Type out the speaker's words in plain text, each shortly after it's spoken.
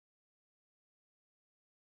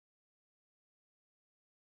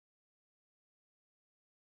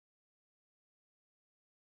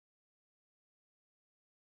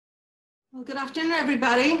Well, good afternoon,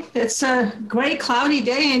 everybody. It's a gray, cloudy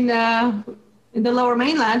day in the Lower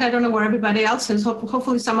Mainland. I don't know where everybody else is.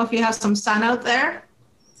 Hopefully, some of you have some sun out there,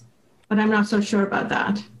 but I'm not so sure about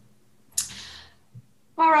that.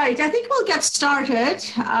 All right, I think we'll get started.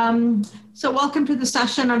 So, welcome to the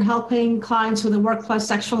session on helping clients with a workplace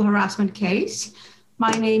sexual harassment case.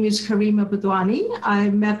 My name is Karima Budwani. I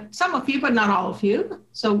met some of you, but not all of you.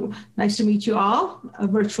 So nice to meet you all,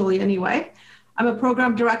 virtually anyway. I'm a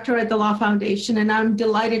program director at the Law Foundation, and I'm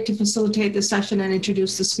delighted to facilitate this session and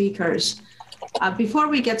introduce the speakers. Before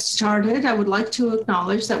we get started, I would like to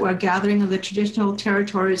acknowledge that we're gathering on the traditional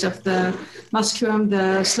territories of the Musqueam,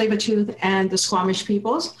 the Tsleil-Waututh, and the Squamish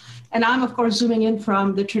peoples. And I'm, of course, zooming in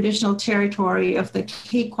from the traditional territory of the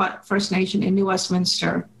Pequot First Nation in New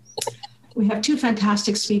Westminster. We have two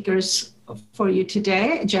fantastic speakers for you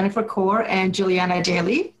today, Jennifer Khor and Juliana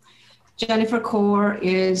Dalley. Jennifer Khor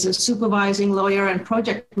is a supervising lawyer and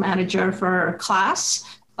project manager for CLAS.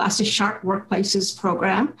 CLAS is Sharp Workplaces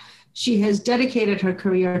program. She has dedicated her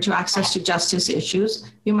career to access to justice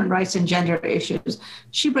issues, human rights, and gender issues.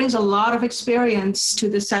 She brings a lot of experience to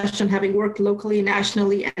this session, having worked locally,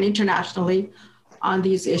 nationally, and internationally on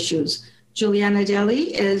these issues. Juliana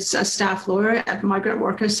Dalley is a staff lawyer at Migrant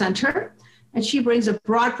Workers Center, and she brings a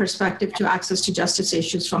broad perspective to access to justice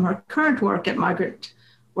issues from her current work at Migrant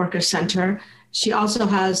Workers Center. She also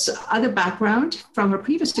has other background from her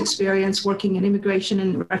previous experience working in immigration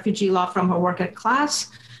and refugee law from her work at CLAS,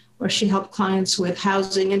 where she helped clients with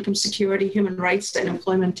housing, income security, human rights, and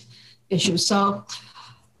employment issues. So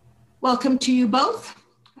welcome to you both.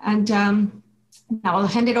 And now I'll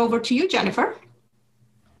hand it over to you, Jennifer.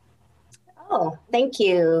 Oh, thank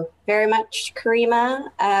you very much,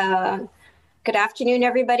 Karima. Good afternoon,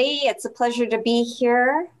 everybody. It's a pleasure to be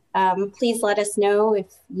here. Please let us know if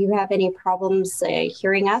you have any problems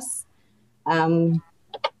hearing us.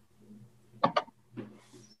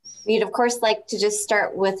 We'd, of course, like to just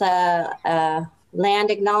start with a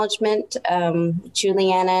land acknowledgement.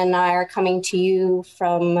 Juliana and I are coming to you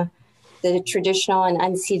from the traditional and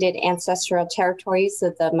unceded ancestral territories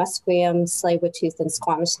of the Musqueam, Tsleil-Waututh, and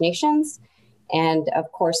Squamish nations. And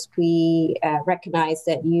of course, we recognize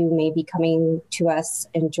that you may be coming to us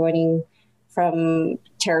and joining from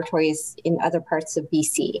territories in other parts of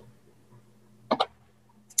BC.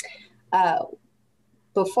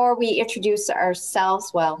 Before we introduce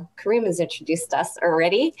ourselves, well, Karima's introduced us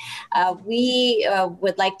already. We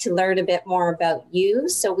would like to learn a bit more about you.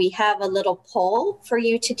 So we have a little poll for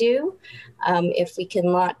you to do. If we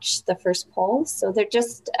can launch the first poll. So they're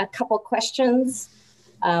just a couple questions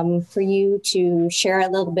for you to share a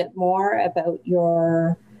little bit more about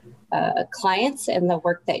your clients and the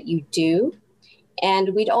work that you do.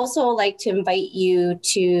 And we'd also like to invite you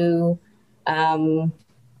to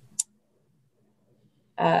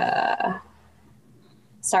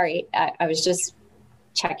sorry, I was just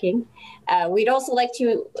checking. We'd also like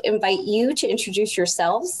to invite you to introduce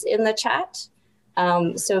yourselves in the chat.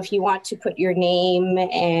 So if you want to put your name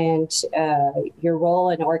and your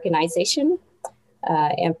role and organization,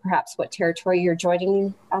 and perhaps what territory you're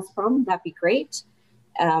joining us from, that'd be great.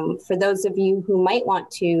 For those of you who might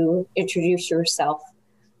want to introduce yourself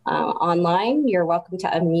online, you're welcome to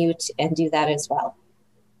unmute and do that as well.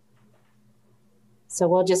 So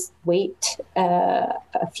we'll just wait a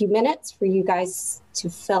few minutes for you guys to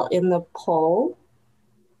fill in the poll.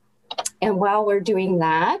 And while we're doing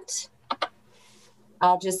that,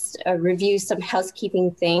 I'll just review some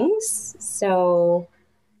housekeeping things. So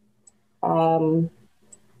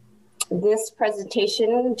this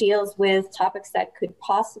presentation deals with topics that could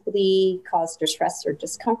possibly cause distress or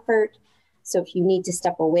discomfort. So if you need to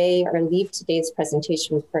step away or leave today's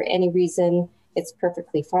presentation for any reason, it's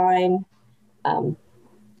perfectly fine.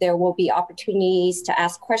 There will be opportunities to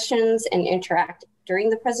ask questions and interact during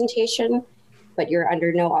the presentation, but you're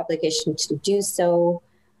under no obligation to do so.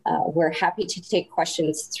 We're happy to take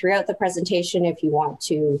questions throughout the presentation if you want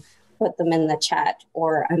to put them in the chat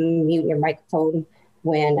or unmute your microphone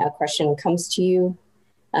when a question comes to you.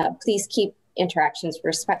 Please keep interactions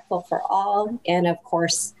respectful for all. And of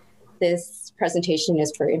course, this presentation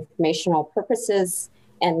is for informational purposes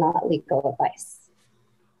and not legal advice.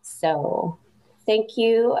 So thank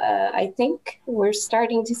you. I think we're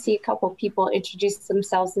starting to see a couple of people introduce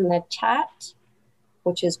themselves in the chat,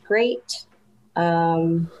 which is great.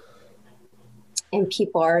 And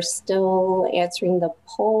people are still answering the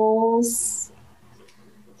polls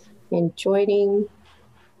and joining.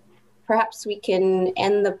 Perhaps we can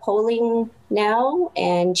end the polling now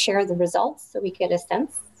and share the results so we get a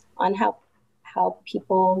sense on how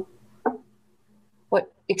people,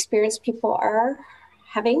 what experience people are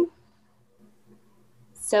having.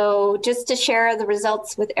 So just to share the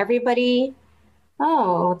results with everybody.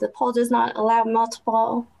 Oh, the poll does not allow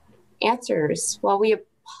multiple answers. Well, we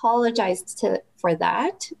apologize for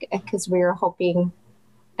that because we were hoping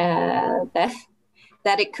that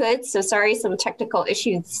it could. So sorry, some technical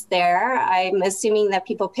issues there. I'm assuming that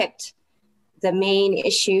people picked the main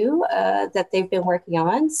issue that they've been working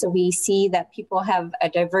on. So we see that people have a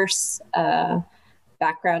diverse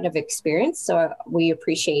background of experience. So we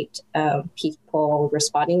appreciate people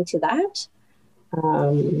responding to that.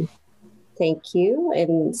 Thank you.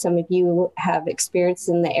 And some of you have experience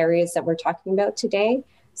in the areas that we're talking about today.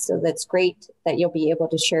 So that's great that you'll be able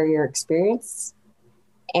to share your experience.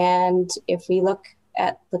 And if we look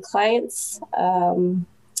at the clients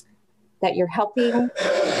that you're helping,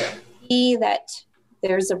 see that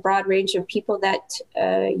there's a broad range of people that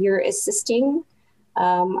you're assisting.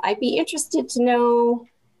 I'd be interested to know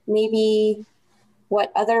maybe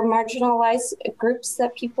what other marginalized groups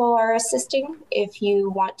that people are assisting, if you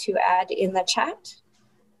want to add in the chat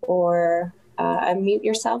or unmute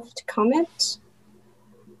yourself to comment.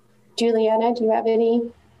 Juliana, do you have any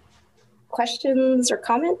questions or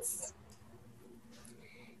comments?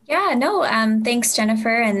 Yeah, no, thanks,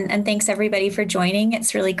 Jennifer, and thanks everybody for joining.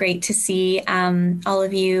 It's really great to see all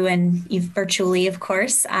of you, and you virtually, of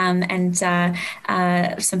course, and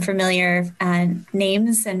some familiar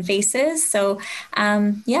names and faces. So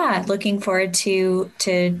yeah, looking forward to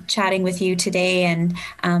chatting with you today, and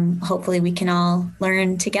hopefully we can all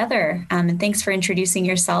learn together. And thanks for introducing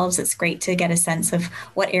yourselves. It's great to get a sense of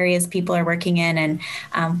what areas people are working in, and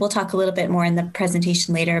we'll talk a little bit more in the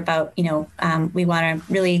presentation later about, we want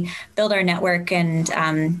to really build our network and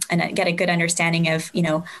get a good understanding of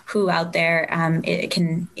who out there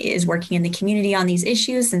is working in the community on these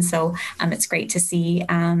issues, and so it's great to see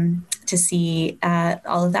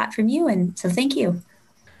all of that from you, and so thank you.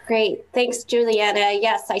 Great, thanks, Juliana.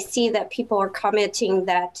 Yes, I see that people are commenting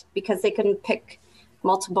that because they couldn't pick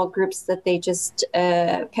multiple groups, that they just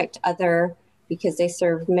picked other because they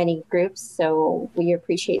serve many groups. So we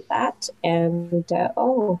appreciate that. And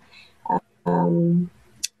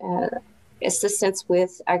assistance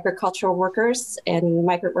with agricultural workers and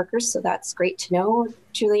migrant workers. So that's great to know,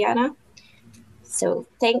 Juliana. So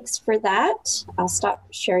thanks for that. I'll stop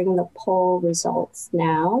sharing the poll results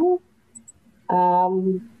now.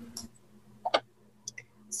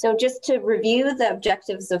 So just to review, the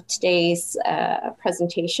objectives of today's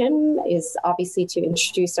presentation is obviously to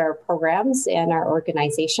introduce our programs and our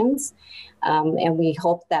organizations. And we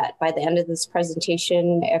hope that by the end of this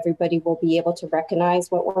presentation, everybody will be able to recognize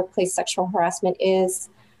what workplace sexual harassment is,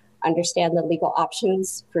 understand the legal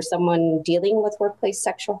options for someone dealing with workplace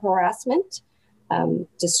sexual harassment,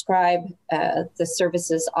 describe the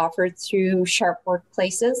services offered through Sharp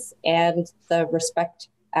Workplaces and the Respect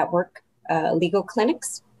at Work legal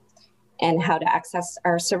clinics, and how to access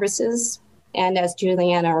our services. And as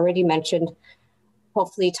Juliana already mentioned,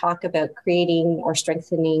 hopefully talk about creating or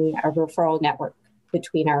strengthening a referral network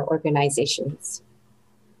between our organizations.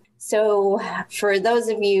 So for those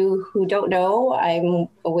of you who don't know, I'm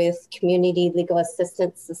with Community Legal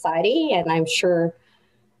Assistance Society, and I'm sure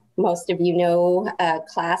most of you know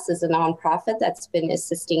CLAS is a nonprofit that's been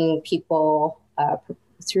assisting people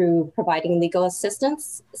through providing legal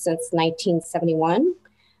assistance since 1971.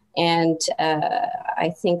 And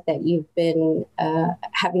I think that you've been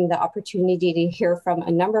having the opportunity to hear from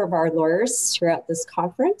a number of our lawyers throughout this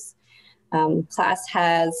conference. CLAS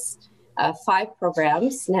has 5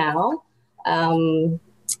 programs now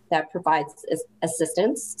that provides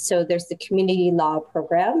assistance. So there's the community law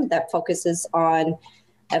program that focuses on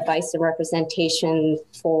advice and representation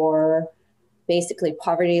for basically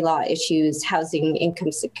poverty law issues, housing,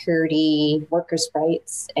 income security, workers'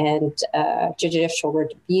 rights, and judicial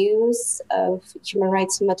reviews of human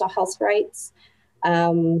rights and mental health rights.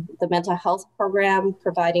 The mental health program,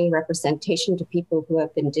 providing representation to people who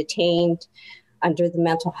have been detained under the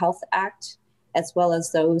Mental Health Act, as well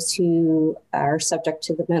as those who are subject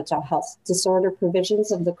to the mental health disorder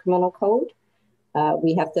provisions of the Criminal Code.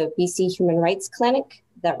 We have the BC Human Rights Clinic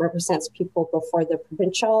that represents people before the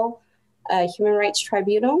Provincial Human Rights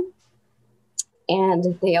Tribunal.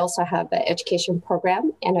 And they also have an education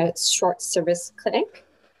program and a short service clinic.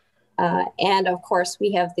 And of course,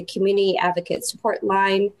 we have the Community Advocate Support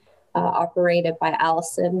Line operated by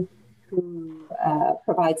Allison, who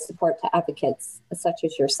provides support to advocates such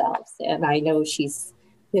as yourselves. And I know she's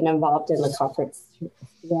been involved in the conference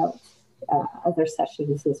throughout other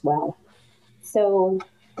sessions as well. So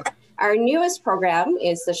our newest program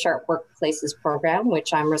is the Sharp Workplaces program,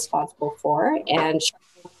 which I'm responsible for. And Sharp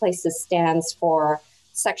Workplaces stands for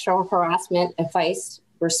Sexual Harassment Advice,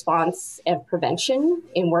 response and prevention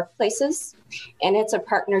in workplaces. And it's a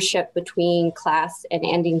partnership between CLAS and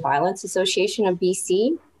Ending Violence Association of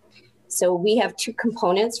BC. So we have two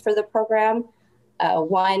components for the program.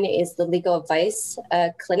 One is the legal advice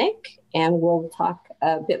clinic, and we'll talk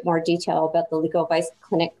a bit more detail about the legal advice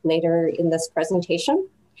clinic later in this presentation.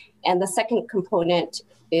 And the second component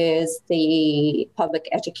is the public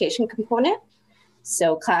education component.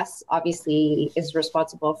 So CLAS obviously is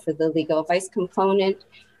responsible for the legal advice component,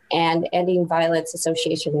 and Ending Violence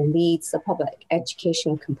Association leads the public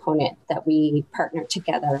education component that we partner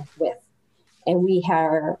together with. And we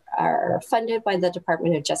are funded by the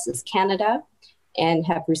Department of Justice Canada and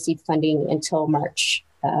have received funding until March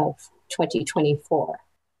of 2024.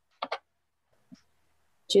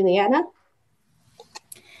 Juliana?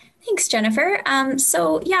 Thanks, Jennifer. I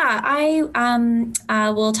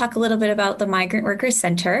will talk a little bit about the Migrant Workers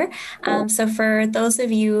Center. So for those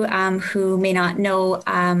of you who may not know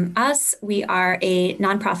us, we are a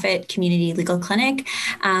nonprofit community legal clinic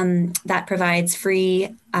that provides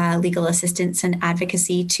free legal assistance and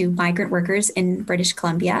advocacy to migrant workers in British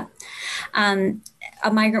Columbia.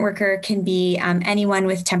 A migrant worker can be anyone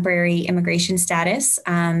with temporary immigration status.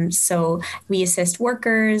 So we assist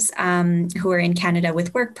workers who are in Canada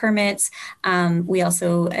with work permits. We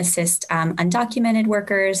also assist undocumented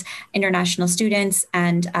workers, international students,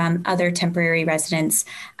 and other temporary residents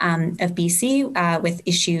of BC with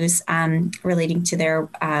issues relating to their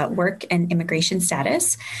work and immigration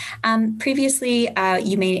status. Previously,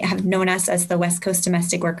 you may have known us as the West Coast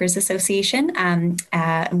Domestic Workers Association, and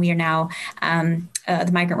we are now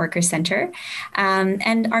the Migrant Workers Center.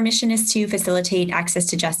 And our mission is to facilitate access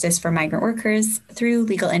to justice for migrant workers through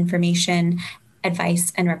legal information,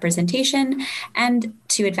 advice, and representation, and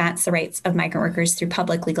to advance the rights of migrant workers through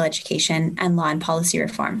public legal education and law and policy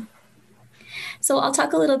reform. So I'll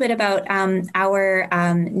talk a little bit about our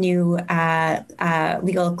new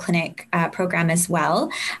legal clinic program as well.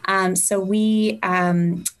 So we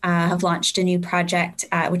have launched a new project,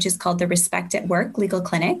 which is called the Respect at Work Legal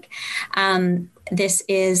Clinic. This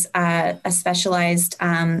is a specialized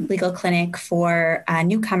legal clinic for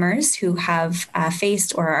newcomers who have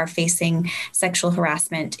faced or are facing sexual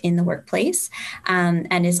harassment in the workplace,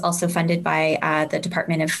 and is also funded by the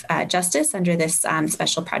Department of Justice under this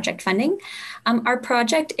special project funding. Our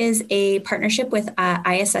project is a partnership with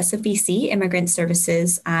ISS of BC, Immigrant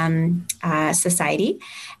Services Society.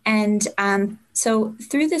 And so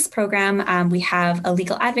through this program, we have a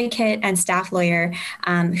legal advocate and staff lawyer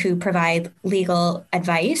who provide legal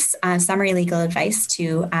advice, summary legal advice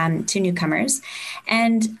to newcomers.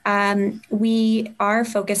 And we are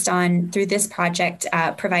focused on, through this project,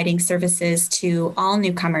 providing services to all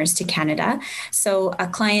newcomers to Canada. So a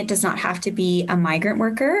client does not have to be a migrant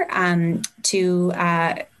worker to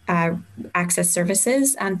access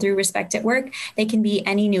services through Respect at Work. They can be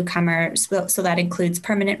any newcomer, so that includes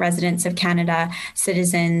permanent residents of Canada,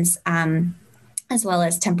 citizens, as well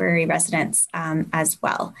as temporary residents as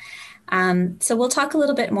well. So we'll talk a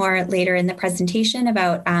little bit more later in the presentation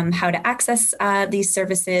about how to access these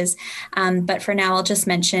services. But for now, I'll just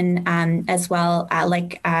mention as well,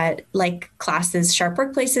 like CLAS's Sharp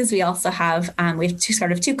Workplaces, we also have, we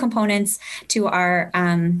have two components to our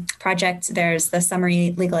project. There's the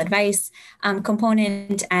summary legal advice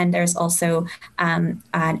component, and there's also an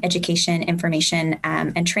education, information,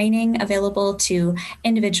 and training available to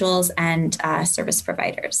individuals and service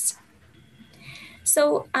providers.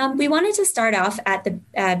 So we wanted to start off at the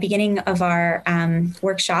beginning of our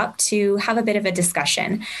workshop to have a bit of a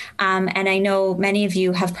discussion. And I know many of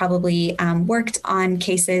you have probably worked on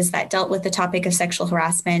cases that dealt with the topic of sexual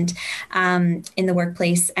harassment in the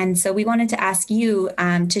workplace. And so we wanted to ask you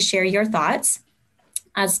to share your thoughts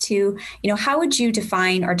as to, how would you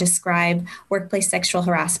define or describe workplace sexual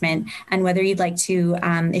harassment, and whether you'd like to,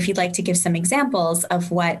 if you'd like to give some examples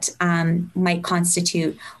of what might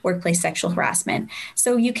constitute workplace sexual harassment.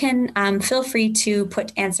 So you can feel free to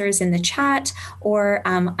put answers in the chat or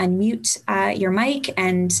unmute your mic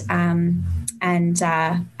and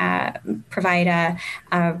provide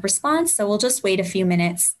a response. So we'll just wait a few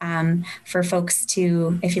minutes for folks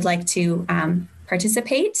to, if you'd like to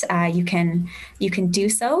participate, you can do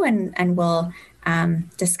so, and we'll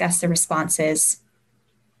discuss the responses.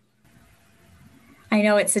 I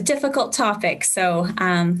know it's a difficult topic, so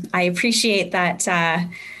I appreciate that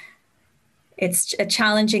it's a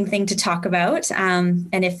challenging thing to talk about. And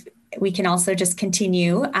if we can also just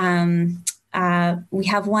continue. We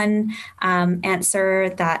have one answer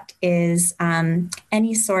that is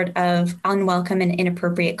any sort of unwelcome and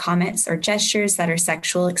inappropriate comments or gestures that are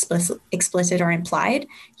sexual, explicit or implied.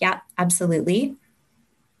 Yeah, absolutely.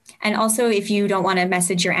 And also, if you don't want to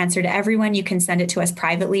message your answer to everyone, you can send it to us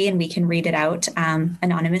privately and we can read it out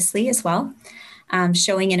anonymously as well.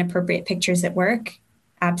 Showing inappropriate pictures at work,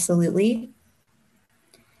 absolutely.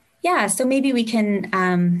 Yeah, so maybe we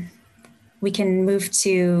can move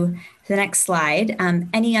to the next slide.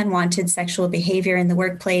 Any unwanted sexual behavior in the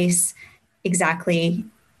workplace, exactly.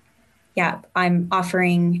 Yeah, I'm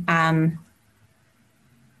offering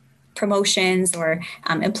promotions or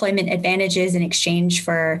employment advantages in exchange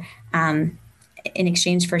for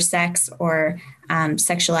sex or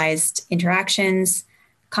sexualized interactions,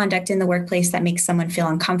 conduct in the workplace that makes someone feel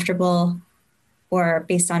uncomfortable, or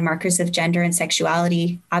based on markers of gender and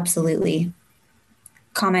sexuality, absolutely.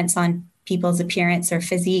 Comments on people's appearance or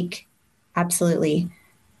physique, absolutely.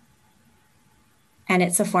 And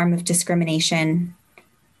it's a form of discrimination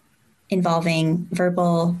involving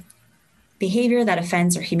verbal behavior that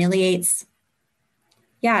offends or humiliates.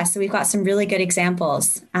 Yeah, so we've got some really good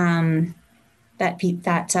examples that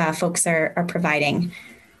folks are providing.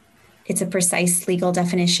 It's a precise legal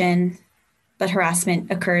definition, but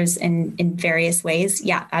harassment occurs in various ways.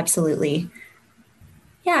 Yeah, absolutely.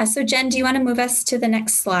 Yeah, so Jen, do you want to move us to the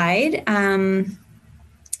next slide?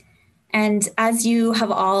 And as you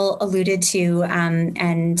have all alluded to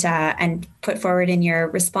and put forward in your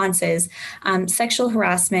responses, sexual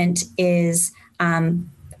harassment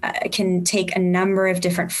can take a number of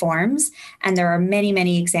different forms, and there are many,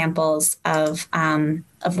 many examples of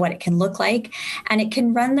what it can look like, and it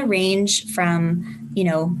can run the range from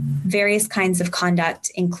various kinds of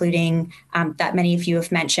conduct, including that many of you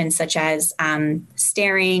have mentioned, such as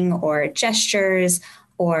staring or gestures,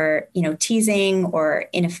 or teasing or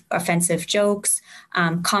offensive jokes,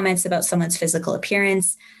 comments about someone's physical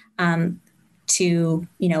appearance, to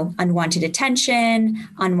unwanted attention,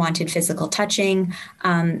 unwanted physical touching,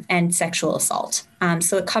 and sexual assault.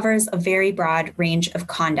 So it covers a very broad range of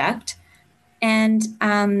conduct. And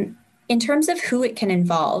in terms of who it can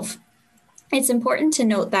involve, it's important to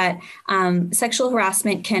note that sexual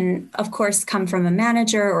harassment can, of course, come from a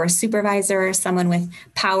manager or a supervisor, someone with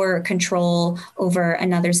power or control over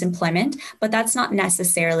another's employment, but that's not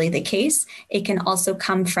necessarily the case. It can also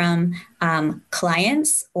come from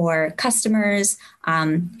clients or customers,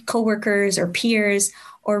 coworkers or peers,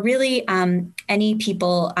 or really any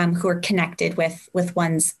people who are connected with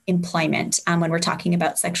one's employment when we're talking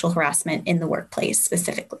about sexual harassment in the workplace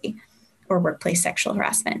specifically, or workplace sexual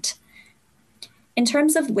harassment. In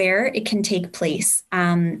terms of where it can take place,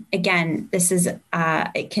 again,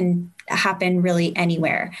 it can happen really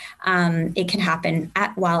anywhere. It can happen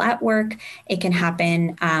while at work. It can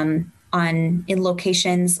happen in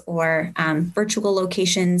locations or virtual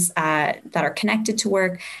locations that are connected to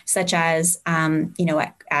work, such as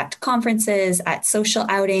at conferences, at social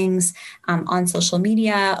outings, on social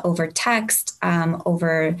media, over text,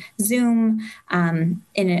 over Zoom,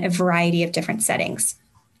 in a variety of different settings.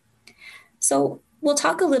 So we'll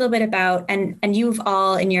talk a little bit about, and you've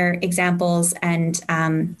all in your examples and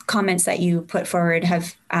comments that you put forward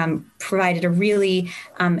have provided a really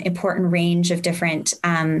important range of different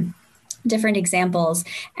examples.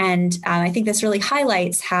 And I think this really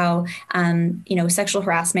highlights how, sexual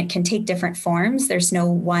harassment can take different forms. There's no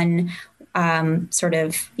one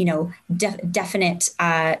definite,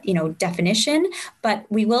 definition, but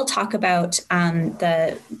we will talk about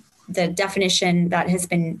the definition that has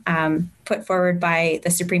been put forward by the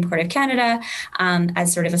Supreme Court of Canada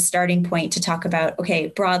as sort of a starting point to talk about, okay,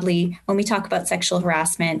 broadly, when we talk about sexual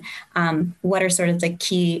harassment, what are sort of the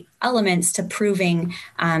key elements to proving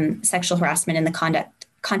sexual harassment in the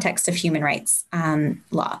context of human rights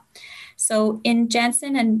law. So in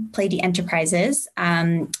Jansen and Pleiady Enterprises,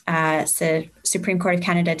 it's a Supreme Court of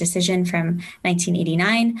Canada decision from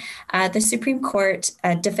 1989, the Supreme Court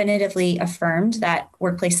definitively affirmed that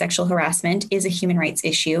workplace sexual harassment is a human rights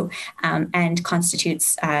issue and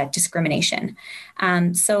constitutes discrimination.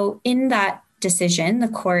 So in that decision, the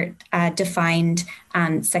court defined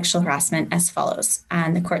sexual harassment as follows.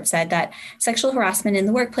 And the court said that sexual harassment in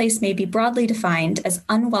the workplace may be broadly defined as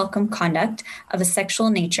unwelcome conduct of a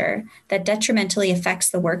sexual nature that detrimentally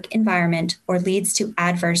affects the work environment or leads to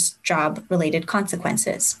adverse job-related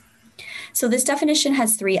consequences. So this definition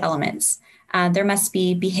has three elements. There must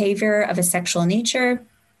be behavior of a sexual nature,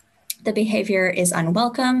 the behavior is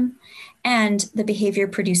unwelcome, and the behavior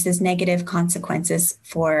produces negative consequences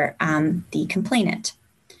for the complainant.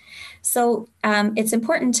 So it's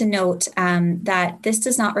important to note that this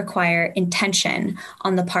does not require intention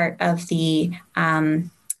on the part of the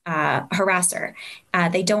harasser.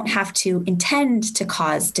 They don't have to intend to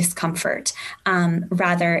cause discomfort.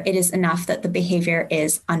 Rather, it is enough that the behavior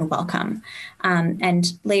is unwelcome.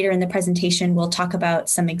 And later in the presentation, we'll talk about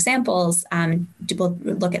some examples. We'll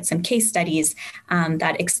look at some case studies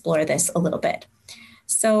that explore this a little bit.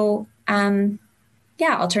 So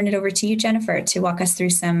yeah, I'll turn it over to you, Jennifer, to walk us through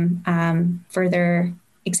some further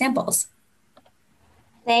examples.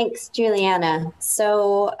 Thanks, Juliana.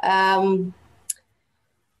 So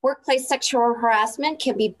workplace sexual harassment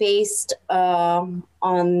can be based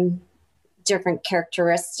on different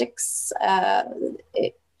characteristics.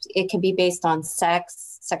 It can be based on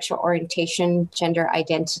sex, sexual orientation, gender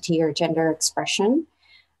identity, or gender expression.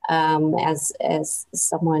 As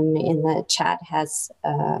someone in the chat has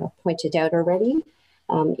pointed out already.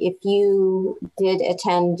 If you did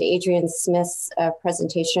attend Adrian Smith's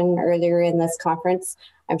presentation earlier in this conference,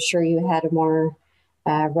 I'm sure you had a more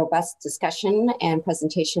robust discussion and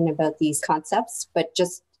presentation about these concepts, but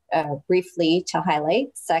just briefly to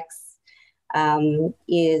highlight, sex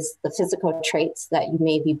is the physical traits that you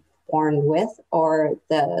may be born with or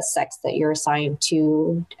the sex that you're assigned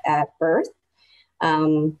to at birth.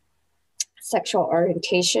 Sexual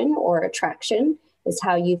orientation or attraction is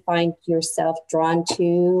how you find yourself drawn to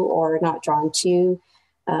or not drawn to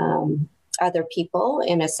other people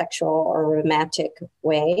in a sexual or romantic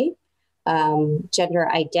way.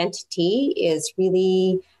 Gender identity is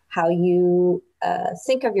really how you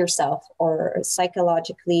think of yourself or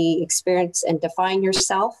psychologically experience and define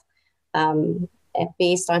yourself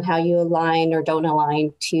based on how you align or don't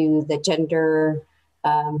align to the gender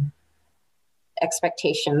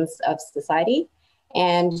expectations of society.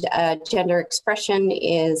 And gender expression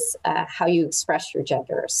is how you express your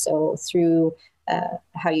gender. So through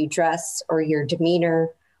how you dress or your demeanor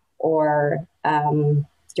or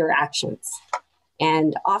your actions.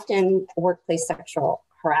 And often workplace sexual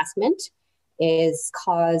harassment is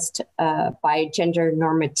caused by gender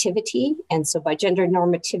normativity. And so by gender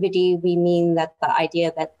normativity, we mean that the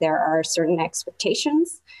idea that there are certain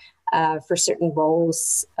expectations for certain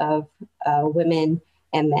roles of women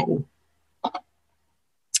and men.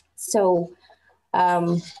 So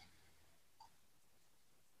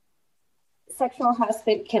sexual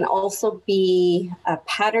harassment can also be a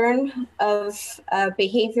pattern of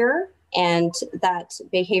behavior, and that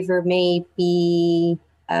behavior may be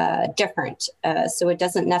different. So it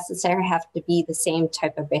doesn't necessarily have to be the same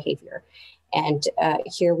type of behavior. And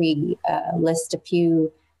here we list a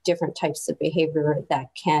few different types of behavior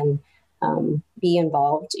that can be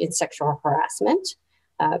involved in sexual harassment.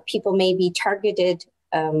 People may be targeted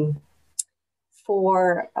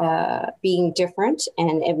for being different,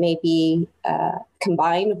 and it may be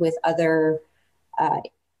combined with other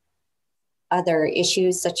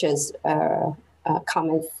issues such as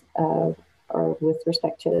comments or with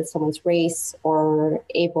respect to someone's race or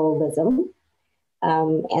ableism.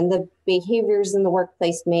 And the behaviors in the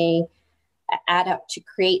workplace may add up to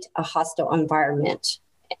create a hostile environment.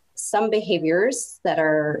 Some behaviors that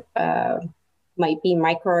are might be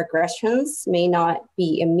microaggressions may not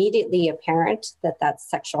be immediately apparent that that's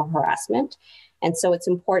sexual harassment. And so it's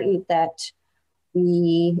important that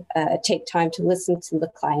we take time to listen to the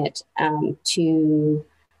client to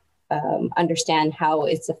understand how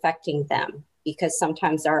it's affecting them, because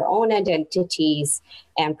sometimes our own identities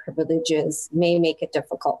and privileges may make it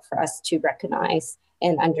difficult for us to recognize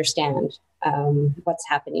and understand what's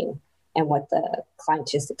happening and what the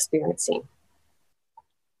client is experiencing.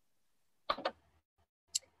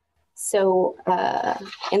 So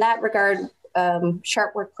in that regard,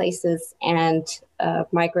 Sharp Workplaces and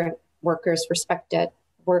migrant workers respect at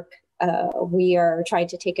work, we are trying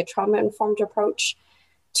to take a trauma-informed approach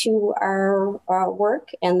to our work.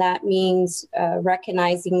 And that means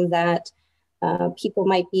recognizing that people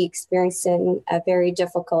might be experiencing a very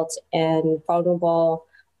difficult and vulnerable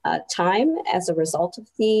time as a result of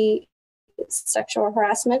the sexual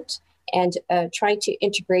harassment, and trying to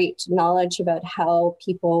integrate knowledge about how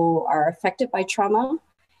people are affected by trauma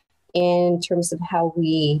in terms of how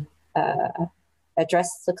we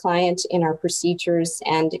address the client in our procedures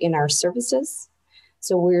and in our services.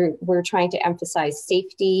 So we're trying to emphasize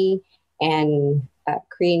safety and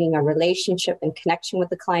creating a relationship and connection with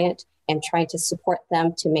the client, and trying to support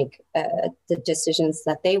them to make the decisions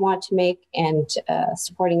that they want to make, and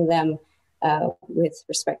supporting them with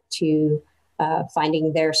respect to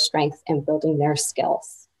finding their strength and building their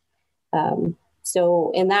skills.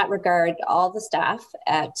 So in that regard, all the staff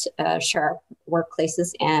at Sharp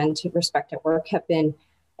Workplaces and Respect at Work have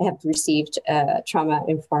received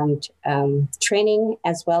trauma-informed training,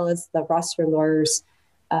 as well as the roster lawyers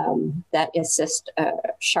that assist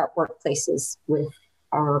Sharp Workplaces with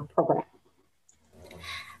our program.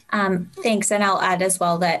 Thanks. And I'll add as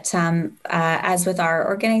well that as with our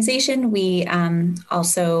organization, we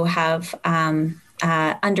also have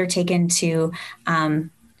undertaken to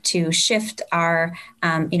shift our,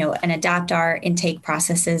 and adapt our intake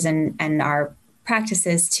processes and our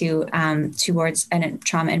practices to towards a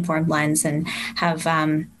trauma-informed lens, and have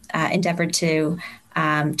endeavored to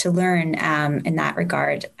learn in that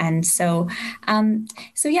regard. And so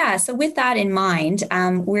with that in mind,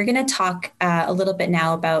 we're going to talk a little bit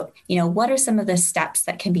now about, what are some of the steps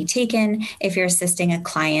that can be taken if you're assisting a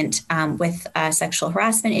client with a sexual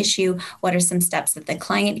harassment issue? What are some steps that the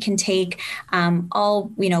client can take,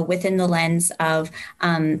 all, within the lens of,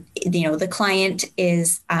 the client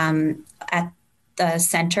is at the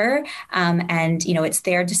center, and, it's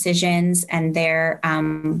their decisions and their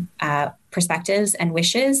perspectives and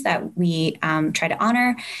wishes that we try to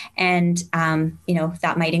honor. And,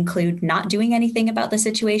 that might include not doing anything about the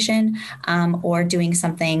situation, or doing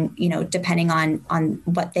something, depending on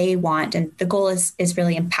what they want. And the goal is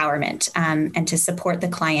really empowerment, and to support the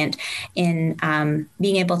client in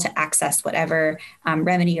being able to access whatever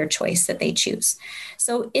remedy or choice that they choose.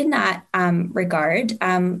 So in that regard,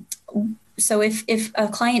 so if a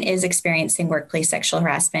client is experiencing workplace sexual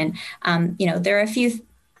harassment, there are a few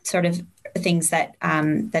sort of things that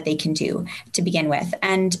they can do to begin with.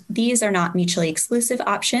 And these are not mutually exclusive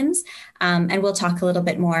options. And we'll talk a little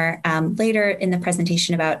bit more later in the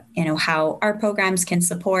presentation about, how our programs can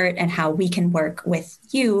support and how we can work with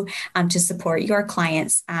you to support your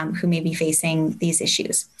clients who may be facing these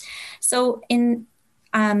issues. So in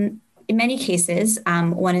many cases,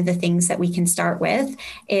 one of the things that we can start with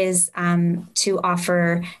is to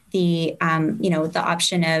offer the, the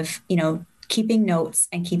option of, keeping notes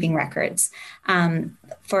and keeping records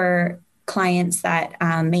for clients that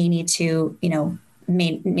may need to,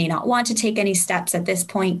 may not want to take any steps at this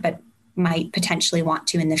point, but might potentially want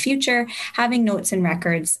to in the future. Having notes and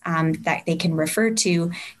records that they can refer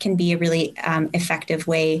to can be a really effective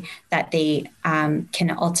way that they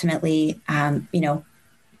can ultimately,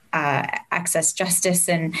 access justice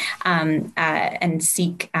and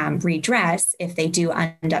seek redress if they do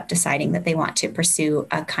end up deciding that they want to pursue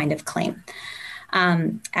a kind of claim.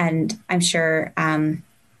 And I'm sure, many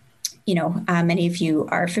of you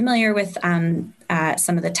are familiar with some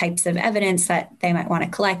of the types of evidence that they might want to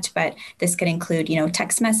collect, but this could include,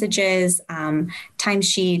 text messages,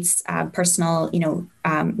 timesheets, personal,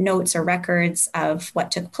 notes or records of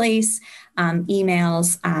what took place,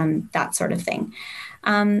 emails, that sort of thing.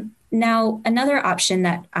 Now, another option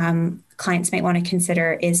that clients might want to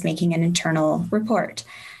consider is making an internal report.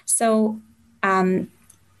 So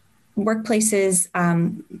workplaces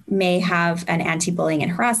may have an anti-bullying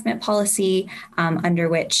and harassment policy under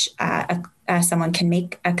which someone can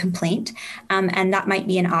make a complaint. And that might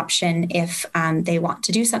be an option if they want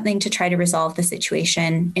to do something to try to resolve the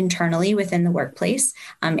situation internally within the workplace.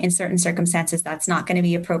 In certain circumstances, that's not going to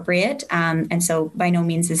be appropriate. And so by no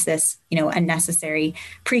means is this, a necessary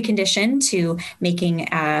precondition to making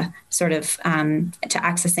to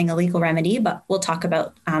accessing a legal remedy. But we'll talk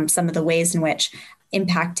about some of the ways in which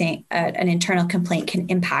impacting an internal complaint can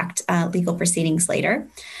impact legal proceedings later.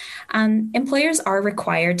 Employers are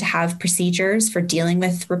required to have procedures for dealing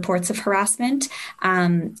with reports of harassment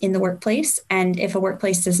in the workplace. And if a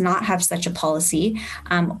workplace does not have such a policy,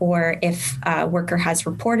 or if a worker has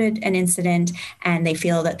reported an incident and they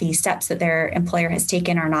feel that the steps that their employer has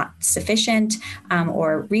taken are not sufficient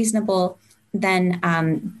or reasonable, then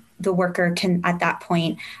the worker can, at that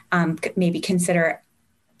point, maybe consider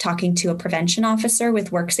talking to a prevention officer with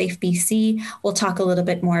WorkSafe BC. We'll talk a little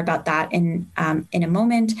bit more about that in a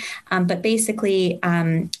moment. But basically,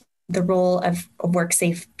 the role of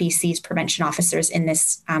WorkSafe BC's prevention officers in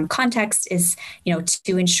this context is,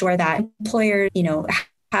 to ensure that employers,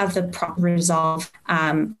 have the proper resolve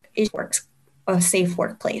a safe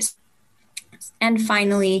workplace. And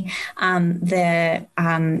finally, the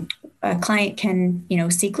client can,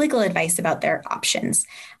 seek legal advice about their options.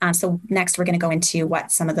 So next, we're going to go into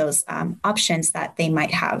what some of those options that they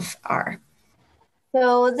might have are.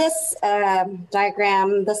 So this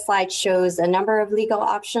diagram, the slide shows a number of legal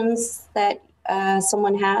options that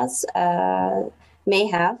someone may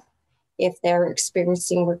have if they're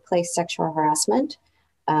experiencing workplace sexual harassment.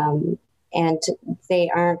 And they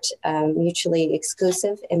aren't mutually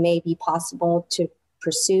exclusive. It may be possible to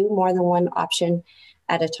pursue more than one option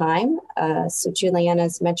at a time. So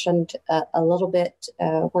Juliana's mentioned a little bit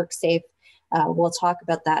WorkSafe. We'll talk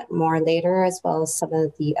about that more later, as well as some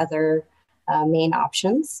of the other main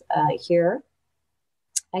options here.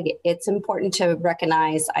 It's important to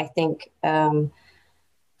recognize, I think, from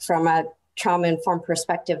a trauma-informed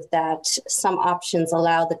perspective that some options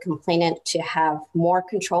allow the complainant to have more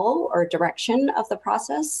control or direction of the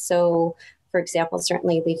process. So, for example,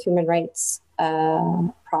 certainly the human rights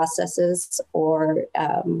processes or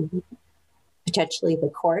potentially the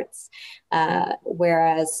courts,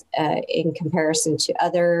 whereas in comparison to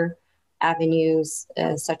other avenues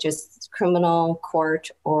such as criminal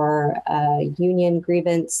court or union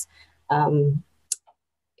grievance,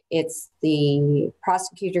 it's the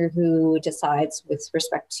prosecutor who decides with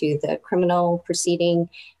respect to the criminal proceeding,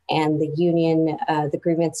 and the union, the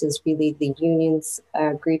grievance is really the union's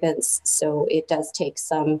grievance. So it does take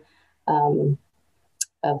some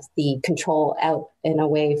of the control out and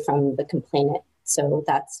away from the complainant. So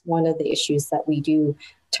that's one of the issues that we do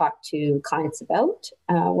talk to clients about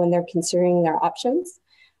when they're considering their options.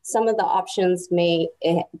 Some of the options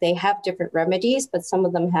they have different remedies, but some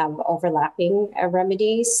of them have overlapping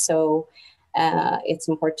remedies. So it's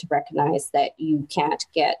important to recognize that you can't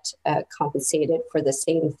get compensated for the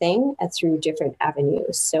same thing through different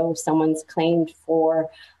avenues. So if someone's claimed for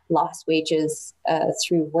lost wages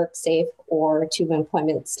through WorkSafe or to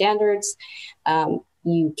employment standards,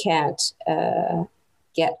 you can't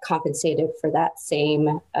get compensated for that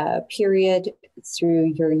same period through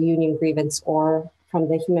your union grievance or from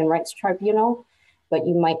the Human Rights Tribunal, but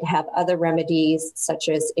you might have other remedies such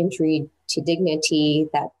as injury to dignity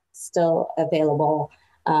that's still available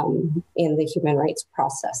in the human rights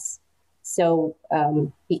process. So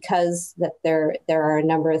because that there are a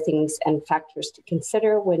number of things and factors to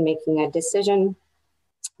consider when making a decision,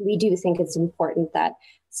 we do think it's important that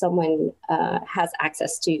someone has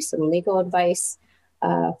access to some legal advice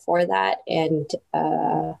for that. And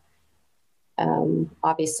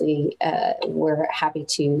obviously, we're happy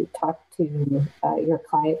to talk to your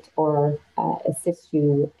client or assist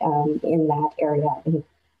you in that area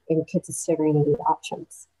in considering the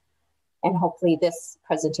options. And hopefully this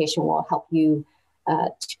presentation will help you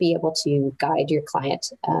to be able to guide your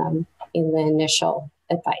client in the initial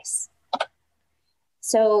advice.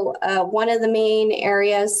 So one of the main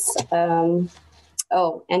areas, and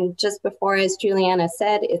just before, as Juliana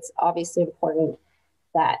said, it's obviously important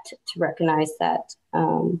to recognize that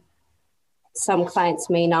some clients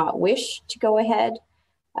may not wish to go ahead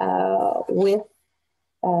with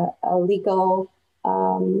a legal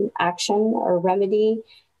action or remedy,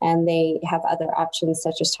 and they have other options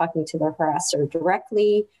such as talking to their harasser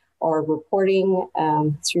directly or reporting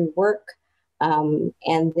through work, and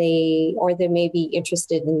they may be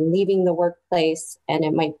interested in leaving the workplace, and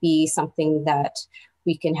it might be something that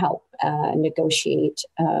we can help negotiate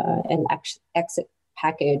an exit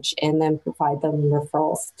package and then provide them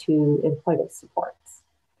referrals to employment supports.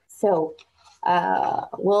 So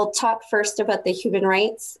we'll talk first about the human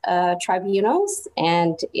rights tribunals,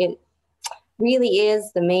 and it really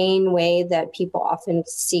is the main way that people often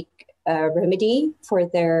seek a remedy for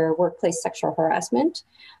their workplace sexual harassment.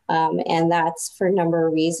 And that's for a number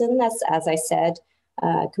of reasons. That's, as I said,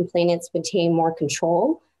 complainants maintain more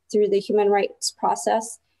control through the human rights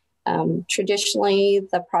process. Traditionally,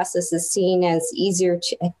 the process is seen as easier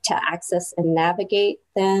to access and navigate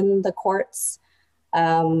than the courts.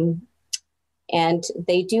 And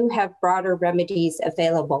they do have broader remedies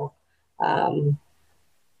available.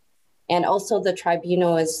 And also the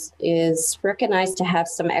tribunal is recognized to have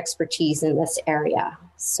some expertise in this area.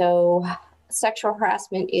 So sexual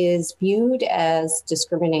harassment is viewed as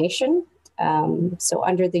discrimination. So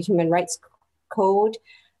under the Human Rights Code,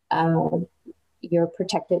 you're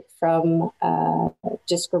protected from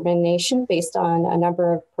discrimination based on a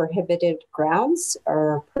number of prohibited grounds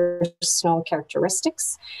or personal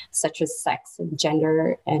characteristics, such as sex and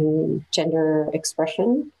gender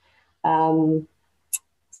expression.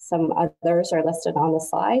 Some others are listed on the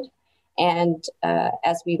slide. And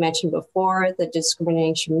as we mentioned before, the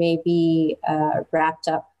discrimination may be wrapped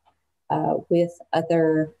up with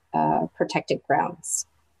other protected grounds.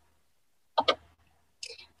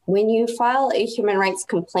 When you file a human rights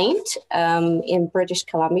complaint in British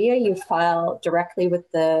Columbia, you file directly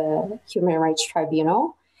with the Human Rights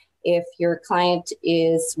Tribunal. If your client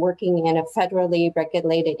is working in a federally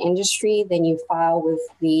regulated industry, then you file with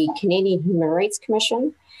the Canadian Human Rights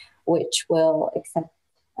Commission, which will accept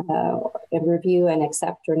and review and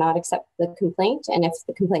accept or not accept the complaint. And if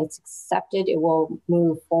the complaint's accepted, it will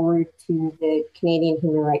move forward to the Canadian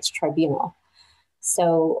Human Rights Tribunal.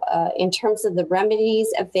 So in terms of the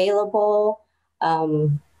remedies available,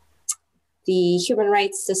 the human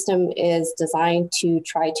rights system is designed to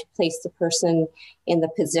try to place the person in the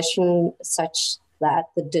position such that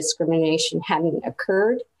the discrimination hadn't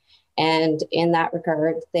occurred. And in that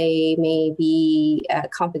regard, they may be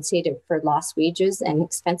compensated for lost wages and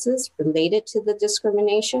expenses related to the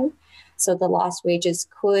discrimination. So the lost wages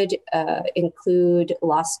could include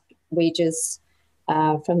lost wages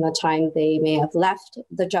from the time they may have left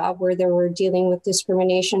the job where they were dealing with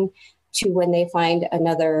discrimination to when they find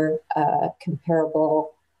another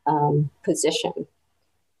comparable position.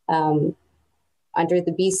 Under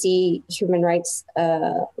the BC human rights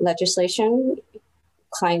legislation,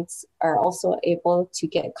 clients are also able to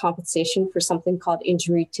get compensation for something called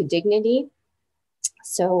injury to dignity.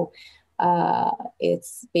 So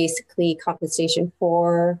it's basically compensation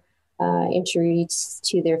for injuries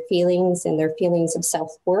to their feelings and their feelings of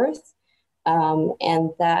self-worth.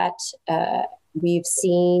 And that we've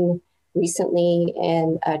seen recently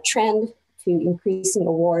in a trend to increasing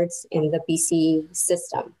awards in the BC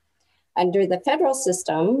system. Under the federal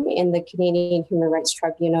system, in the Canadian Human Rights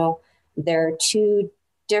Tribunal, there are two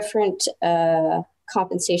different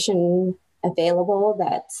compensation available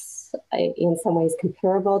that's in some ways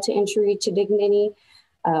comparable to injury to dignity.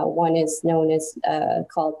 One is known as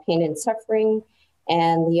called pain and suffering,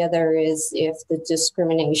 and the other is if the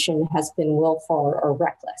discrimination has been willful or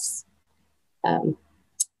reckless.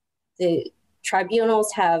 The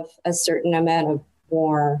tribunals have a certain amount of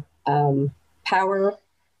more power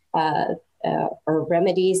or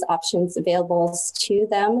remedies options available to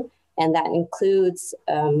them, and that includes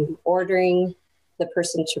ordering the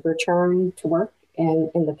person to return to work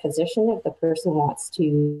in the position if the person wants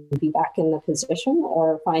to be back in the position,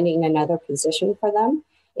 or finding another position for them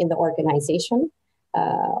in the organization.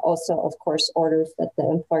 Also, of course, orders that the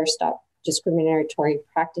employer stop discriminatory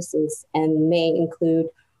practices, and may include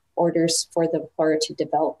orders for the employer to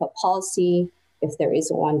develop a policy if there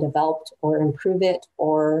isn't one developed, or improve it,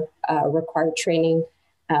 or require training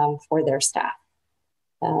for their staff.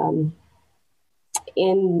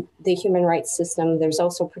 In the human rights system, there's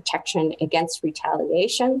also protection against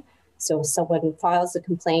retaliation. So if someone files a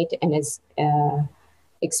complaint and is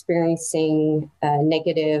experiencing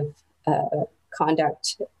negative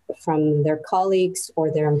conduct from their colleagues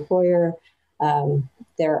or their employer,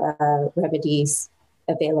 there are remedies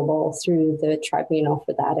available through the tribunal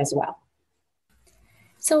for that as well.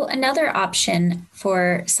 So another option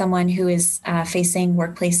for someone who is facing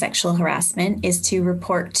workplace sexual harassment is to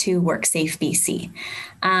report to WorkSafe BC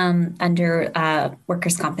under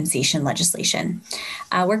workers' compensation legislation.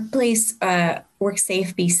 WorkSafe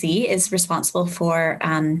BC is responsible for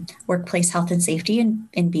workplace health and safety in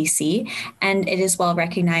BC, and it is well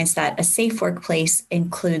recognized that a safe workplace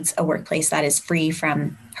includes a workplace that is free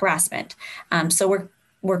from harassment. So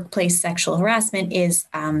workplace sexual harassment is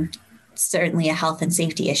certainly a health and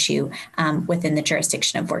safety issue within the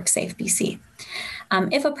jurisdiction of WorkSafe BC.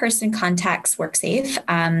 If a person contacts WorkSafe,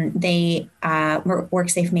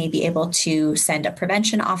 WorkSafe may be able to send a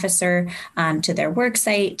prevention officer to their work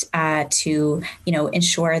site to,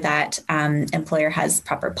 ensure that employer has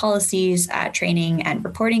proper policies, training, and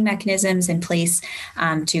reporting mechanisms in place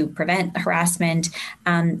to prevent harassment.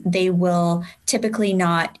 They will typically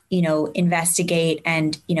not, investigate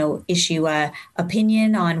and, issue a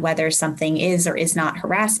opinion on whether something is or is not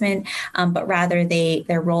harassment, but rather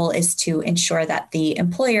their role is to ensure that the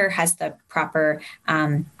employer has the proper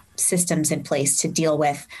systems in place to deal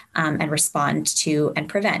with and respond to and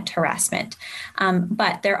prevent harassment.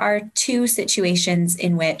 But there are two situations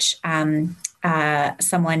in which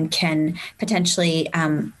someone can potentially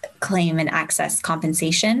claim and access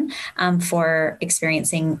compensation for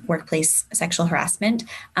experiencing workplace sexual harassment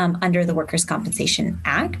under the Workers' Compensation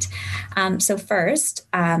Act. So first,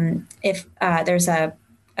 if there's a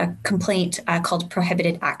complaint called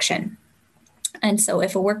prohibited action. And so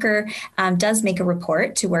if a worker does make a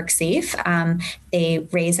report to WorkSafe, they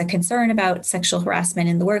raise a concern about sexual harassment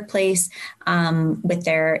in the workplace with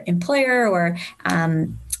their employer, or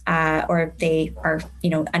they are,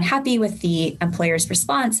 unhappy with the employer's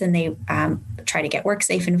response, and they try to get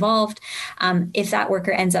WorkSafe involved. If that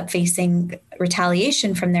worker ends up facing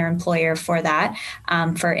retaliation from their employer for that,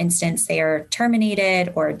 for instance, they are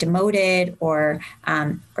terminated or demoted or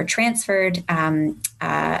transferred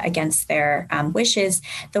against their wishes,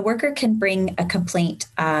 the worker can bring a complaint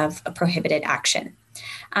of a prohibited action.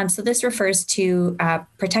 So this refers to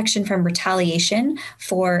protection from retaliation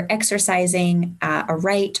for exercising a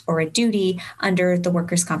right or a duty under the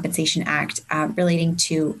Workers' Compensation Act relating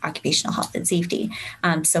to occupational health and safety.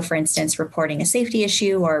 So for instance, reporting a safety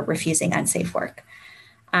issue or refusing unsafe work.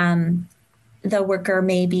 The worker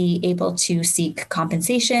may be able to seek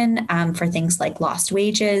compensation for things like lost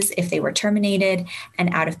wages if they were terminated,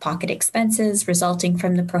 and out-of-pocket expenses resulting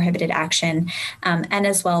from the prohibited action. And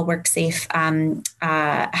as well, WorkSafe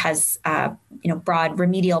has broad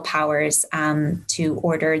remedial powers to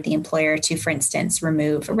order the employer to, for instance,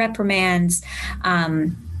 remove reprimands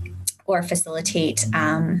or facilitate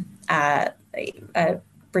a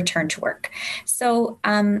return to work. So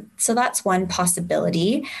that's one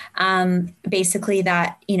possibility. Basically,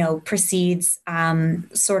 that proceeds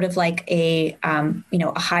sort of like a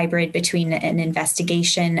hybrid between an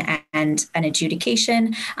investigation and an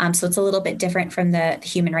adjudication. So it's a little bit different from the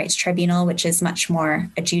Human Rights Tribunal, which is much more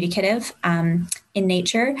adjudicative in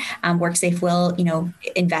nature. WorkSafe will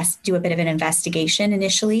do a bit of an investigation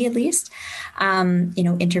initially, at least,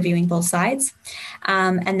 interviewing both sides,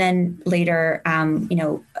 and then later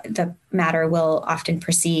the matter will often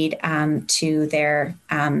proceed to their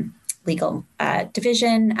legal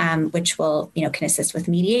division, which will can assist with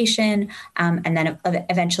mediation, and then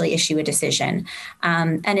eventually issue a decision.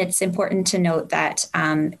 And it's important to note that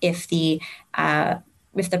if the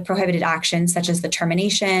prohibited action, such as the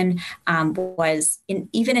termination, was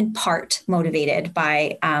even in part motivated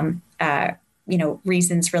by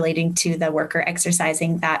reasons relating to the worker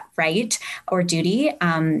exercising that right or duty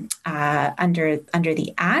under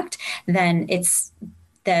the Act, then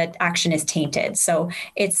the action is tainted. So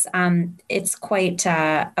it's quite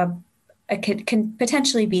it can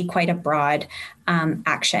potentially be quite a broad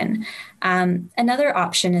action. Another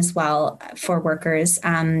option as well for workers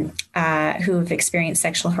who have experienced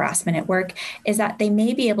sexual harassment at work is that they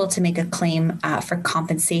may be able to make a claim for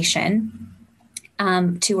compensation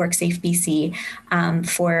to WorkSafe BC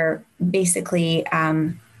for basically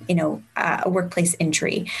a workplace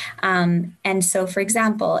injury. And so, for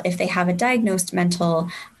example, if they have a diagnosed mental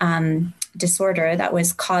disorder that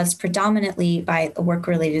was caused predominantly by a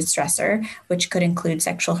work-related stressor, which could include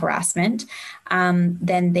sexual harassment,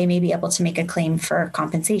 then they may be able to make a claim for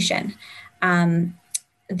compensation.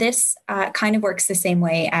 This kind of works the same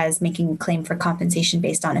way as making a claim for compensation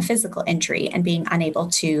based on a physical injury and being unable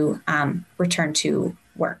to return to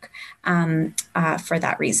work for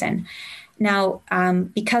that reason. Now,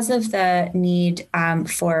 because of the need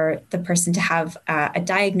for the person to have a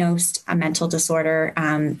diagnosed mental disorder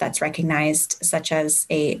that's recognized, such as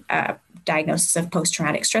a diagnosis of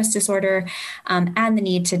post-traumatic stress disorder, and the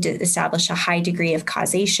need to establish a high degree of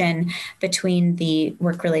causation between the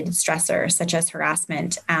work-related stressor, such as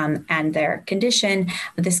harassment, and their condition,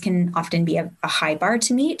 this can often be a high bar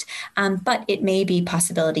to meet, but it may be a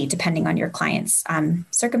possibility depending on your client's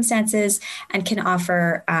circumstances, and can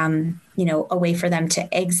offer a way for them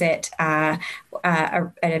to exit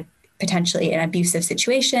potentially an abusive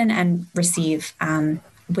situation and receive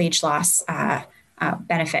wage loss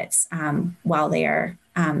benefits while they are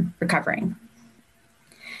recovering.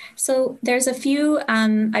 So there's a few,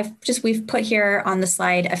 we've put here on the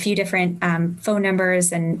slide a few different phone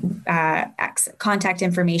numbers and contact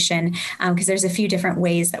information, because there's a few different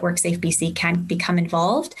ways that WorkSafe BC can become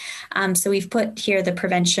involved. So we've put here the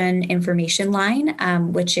prevention information line,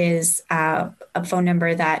 which is a phone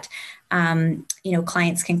number that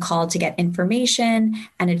clients can call to get information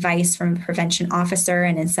and advice from a prevention officer,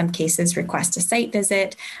 and in some cases request a site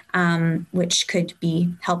visit, which could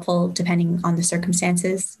be helpful depending on the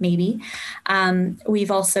circumstances, maybe.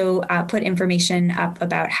 We've also put information up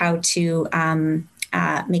about how to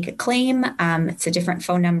make a claim. It's a different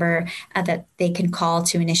phone number that they can call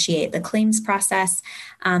to initiate the claims process.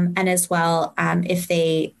 And as well, if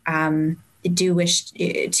they do wish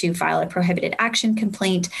to file a prohibited action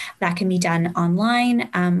complaint, that can be done online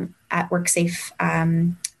at WorkSafe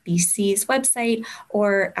BC's website,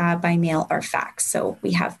 or by mail or fax. So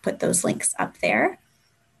we have put those links up there.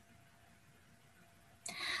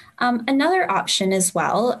 Another option as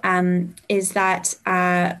well is that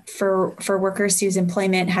for workers whose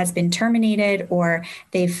employment has been terminated, or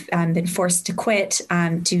they've been forced to quit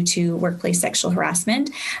due to workplace sexual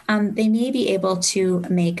harassment, they may be able to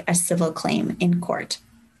make a civil claim in court.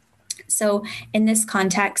 So in this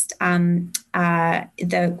context,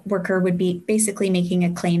 the worker would be basically making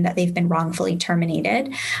a claim that they've been wrongfully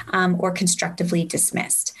terminated or constructively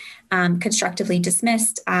dismissed. Constructively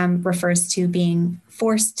dismissed refers to being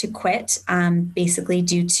forced to quit, basically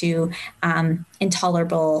due to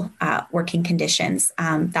intolerable working conditions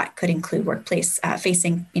that could include workplace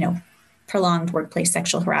facing, prolonged workplace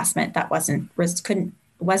sexual harassment that wasn't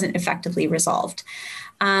effectively resolved.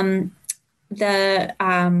 the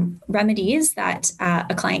remedies that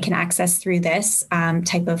a client can access through this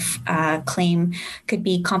type of claim could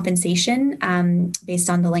be compensation based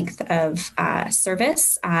on the length of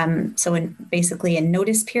service. So basically a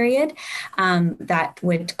notice period that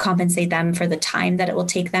would compensate them for the time that it will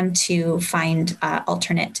take them to find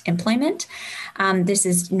alternate employment. This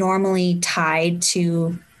is normally tied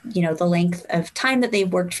to the length of time that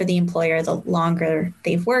they've worked for the employer. The longer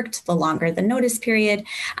they've worked, the longer the notice period,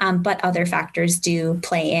 but other factors do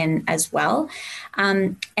play in as well.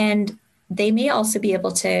 And they may also be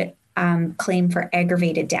able to claim for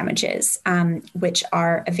aggravated damages, which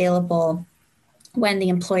are available when the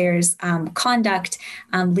employer's conduct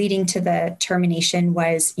leading to the termination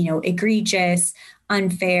was, egregious,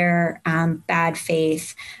 unfair, bad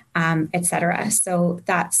faith, et cetera. So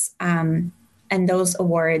that's and those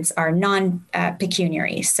awards are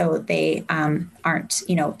non-pecuniary, so they aren't,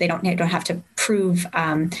 they don't have to prove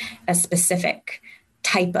a specific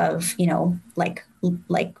type of,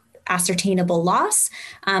 like ascertainable loss,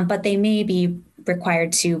 but they may be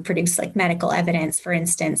required to produce like medical evidence, for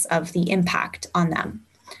instance, of the impact on them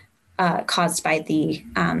caused by the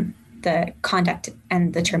conduct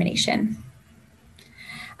and the termination.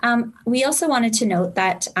 We also wanted to note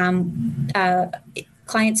that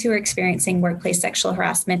clients who are experiencing workplace sexual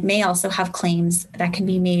harassment may also have claims that can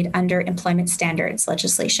be made under employment standards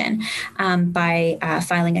legislation by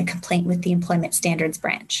filing a complaint with the Employment Standards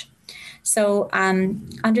Branch. So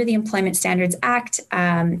under the Employment Standards Act,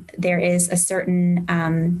 there is a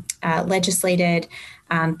certain legislated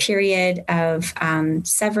period of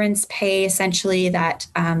severance pay, essentially, that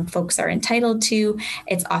folks are entitled to.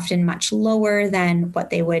 It's often much lower than what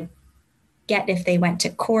they would get if they went to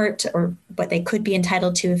court, or what they could be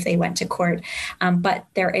entitled to if they went to court. But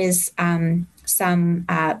there is some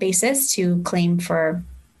basis to claim for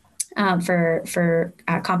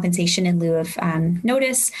compensation in lieu of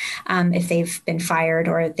notice if they've been fired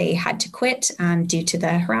or they had to quit due to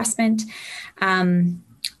the harassment.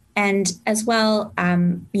 And as well,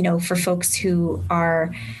 for folks who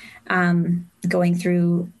are going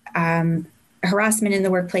through harassment in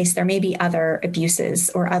the workplace, there may be other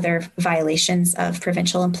abuses or other violations of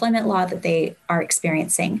provincial employment law that they are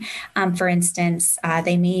experiencing. For instance,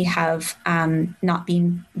 they may have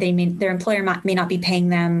their employer may not be paying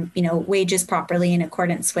them, wages properly in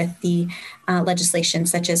accordance with the legislation,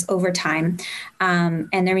 such as overtime, and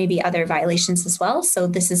there may be other violations as well. So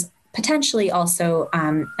this is potentially also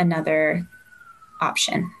another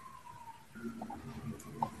option.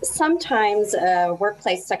 Sometimes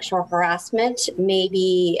workplace sexual harassment may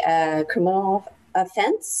be a criminal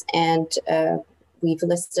offense, and we've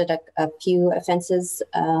listed a few offenses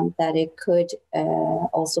that it could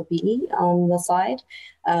also be on the slide.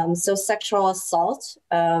 So sexual assault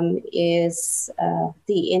is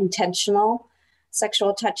the intentional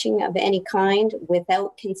sexual touching of any kind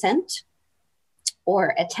without consent,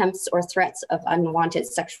 or attempts or threats of unwanted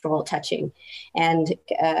sexual touching. And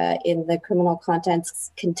in the criminal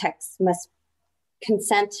context,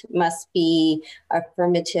 consent must be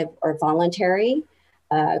affirmative or voluntary.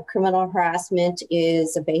 Criminal harassment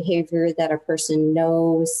is a behavior that a person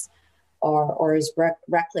knows or is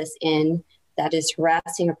reckless in, that is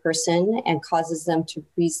harassing a person and causes them to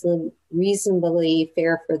reasonably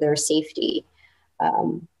fear for their safety.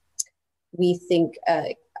 We think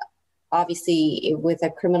obviously, with a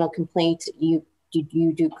criminal complaint, you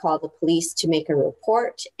do call the police to make a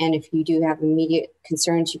report. And if you do have immediate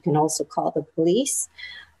concerns, you can also call the police.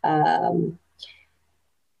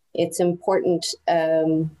 It's important,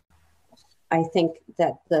 I think,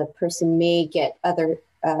 that the person may get other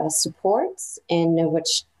supports in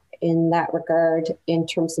that regard, in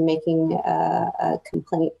terms of making a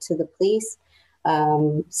complaint to the police.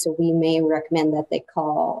 So we may recommend that they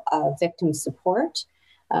call victim support.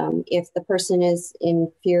 If the person is in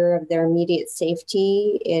fear of their immediate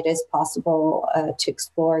safety, it is possible to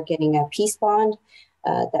explore getting a peace bond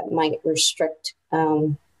that might restrict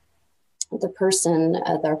the person,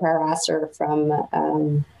 the harasser, from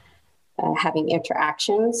having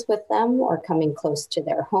interactions with them or coming close to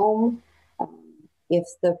their home. If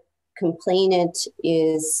the complainant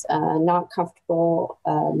is not comfortable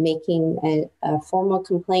making a formal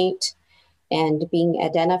complaint and being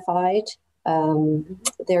identified,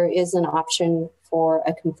 there is an option for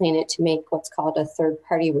a complainant to make what's called a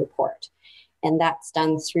third-party report. And that's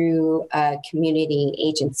done through a community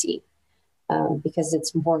agency, because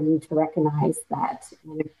it's important to recognize that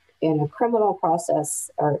in a criminal process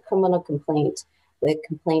or a criminal complaint, the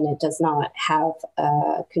complainant does not have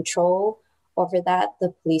control over that.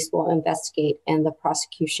 The police will investigate, and the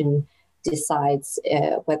prosecution decides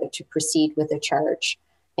whether to proceed with a charge.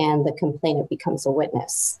 and the complainant becomes a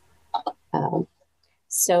witness.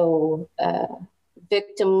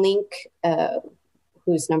 Victim Link,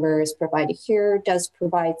 whose number is provided here, does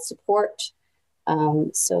provide support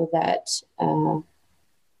so that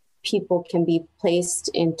people can be placed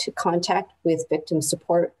into contact with victim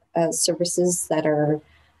support services that are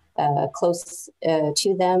close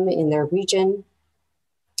to them in their region.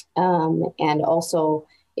 And also,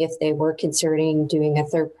 if they were considering doing a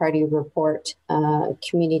third-party report,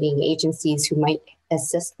 community agencies who might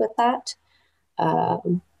assist with that.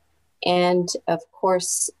 And of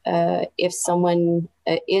course, if someone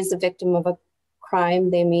is a victim of a crime,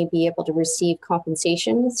 they may be able to receive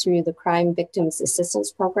compensation through the Crime Victims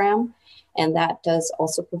Assistance Program. And that does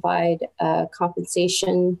also provide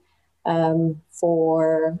compensation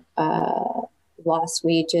for lost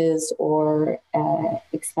wages or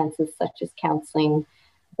expenses such as counseling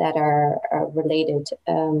that are related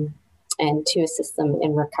and to assist them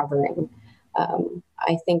in recovering.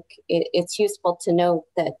 I think it's useful to note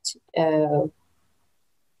that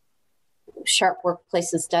Sharp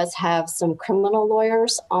Workplaces does have some criminal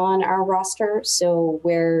lawyers on our roster. So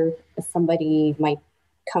where somebody might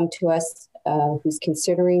come to us who's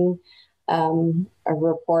considering a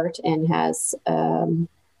report and has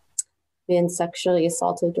been sexually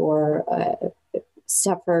assaulted or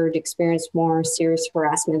experienced more serious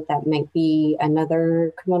harassment, that might be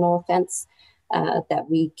another criminal offense, that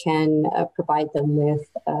we can provide them with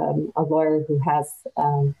a lawyer who has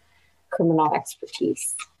criminal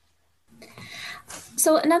expertise.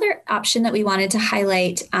 So another option that we wanted to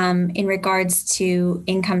highlight in regards to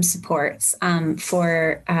income supports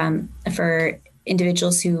for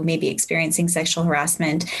individuals who may be experiencing sexual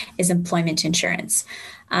harassment is employment insurance.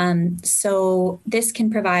 So this can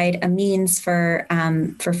provide a means for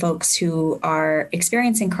folks who are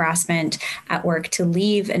experiencing harassment at work to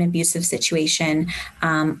leave an abusive situation,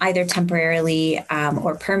 either temporarily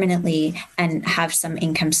or permanently, and have some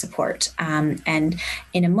income support. And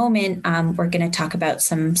in a moment, we're going to talk about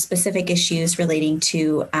some specific issues relating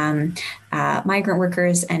to migrant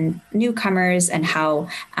workers and newcomers and how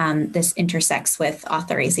this intersects with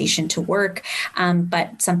authorization to work.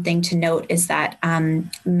 But something to note is that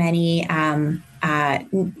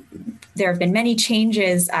there have been many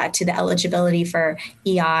changes to the eligibility for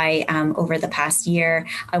EI over the past year.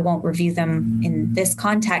 I won't review them in this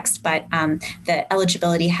context, but the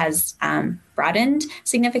eligibility has broadened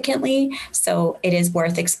significantly. So it is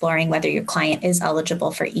worth exploring whether your client is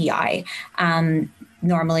eligible for EI.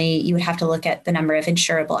 Normally, you would have to look at the number of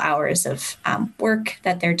insurable hours of work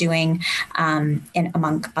that they're doing, and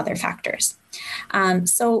among other factors.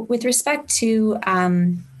 So with respect to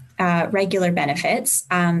regular benefits,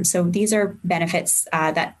 so these are benefits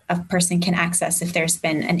that a person can access if there's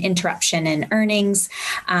been an interruption in earnings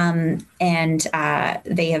and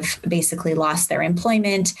they have basically lost their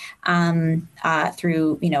employment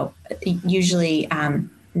through, usually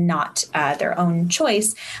not their own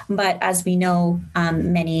choice. But as we know,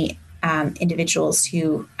 many individuals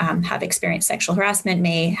who have experienced sexual harassment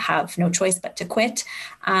may have no choice but to quit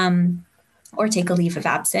or take a leave of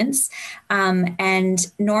absence. And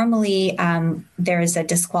normally there is a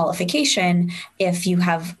disqualification if you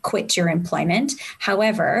have quit your employment,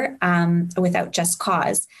 however, without just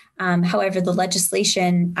cause. However, the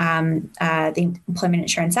legislation, the Employment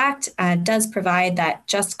Insurance Act, does provide that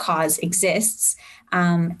just cause exists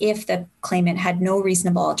if the claimant had no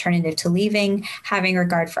reasonable alternative to leaving, having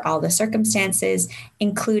regard for all the circumstances,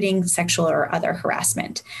 including sexual or other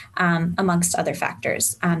harassment, amongst other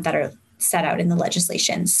factors that are set out in the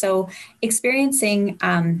legislation. So experiencing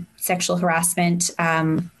sexual harassment,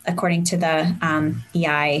 according to the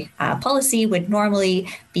EI policy, would normally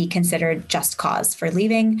be considered just cause for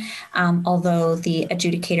leaving, although the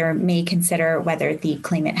adjudicator may consider whether the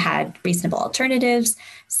claimant had reasonable alternatives,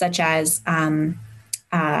 such as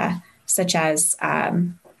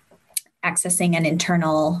accessing an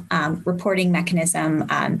internal reporting mechanism,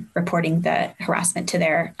 reporting the harassment to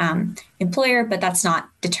their employer, but that's not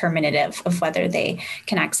determinative of whether they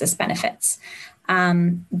can access benefits.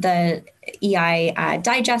 The EI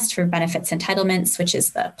Digest for Benefits Entitlements, which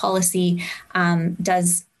is the policy,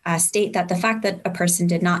 does state that the fact that a person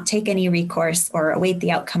did not take any recourse or await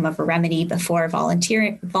the outcome of a remedy before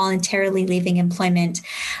voluntarily leaving employment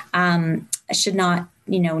should not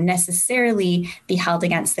necessarily be held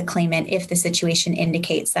against the claimant if the situation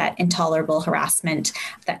indicates that intolerable harassment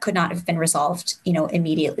that could not have been resolved,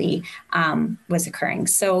 immediately was occurring.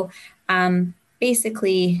 So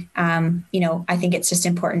basically, I think it's just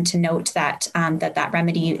important to note that that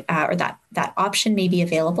remedy or that option may be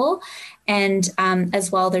available. And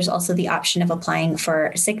as well, there's also the option of applying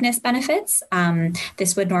for sickness benefits.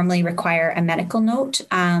 This would normally require a medical note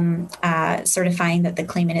certifying that the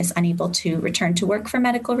claimant is unable to return to work for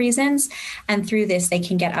medical reasons. And through this, they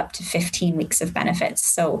can get up to 15 weeks of benefits.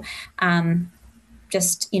 So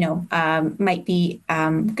might be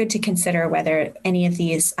good to consider whether any of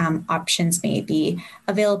these options may be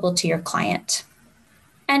available to your client.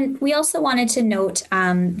 And we also wanted to note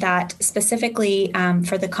that specifically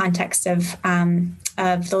for the context of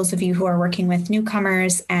those of you who are working with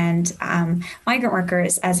newcomers and migrant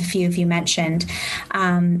workers, as a few of you mentioned,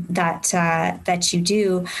 that you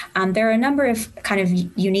do, there are a number of kind of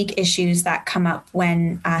unique issues that come up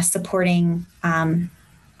when supporting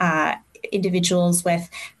individuals with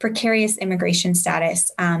precarious immigration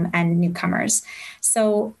status and newcomers.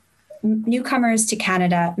 So newcomers to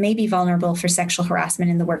Canada may be vulnerable for sexual harassment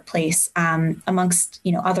in the workplace, amongst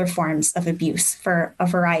other forms of abuse for a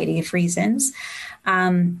variety of reasons,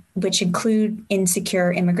 which include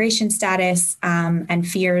insecure immigration status and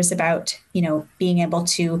fears about being able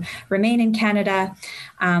to remain in Canada,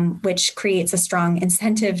 which creates a strong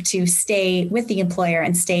incentive to stay with the employer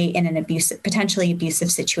and stay in an potentially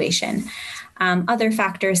abusive situation. Other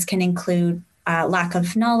factors can include lack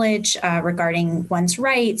of knowledge regarding one's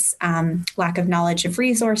rights, lack of knowledge of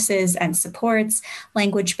resources and supports,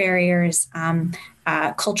 language barriers,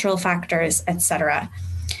 cultural factors, etc.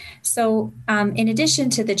 So in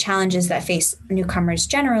addition to the challenges that face newcomers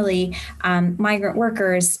generally, migrant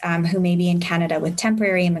workers who may be in Canada with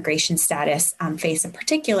temporary immigration status face a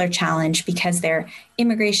particular challenge because their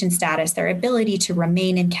immigration status, their ability to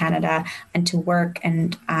remain in Canada and to work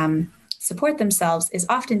and support themselves is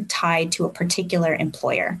often tied to a particular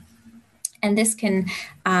employer. And this can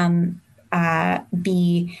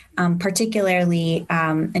be particularly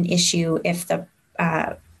an issue if the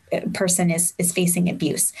person is facing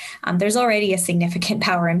abuse. There's already a significant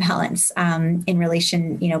power imbalance in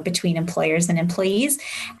relation, between employers and employees,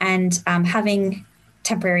 and having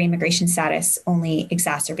temporary immigration status only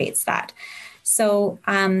exacerbates that. So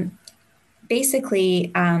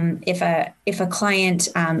basically, if a client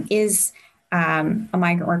is a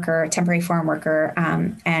migrant worker, a temporary foreign worker,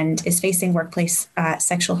 and is facing workplace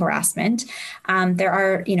sexual harassment, there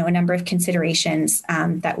are a number of considerations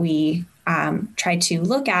that we try to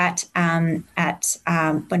look at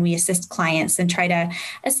when we assist clients and try to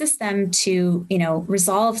assist them to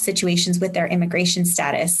resolve situations with their immigration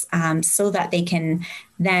status, so that they can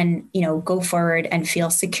then go forward and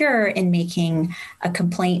feel secure in making a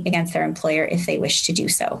complaint against their employer if they wish to do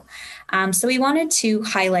so. So we wanted to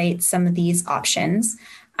highlight some of these options.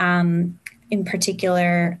 In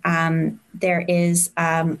particular, there is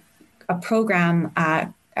a program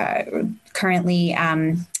currently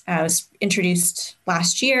was introduced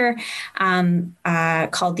last year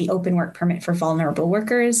called the Open Work Permit for Vulnerable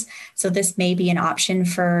Workers. So this may be an option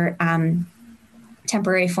for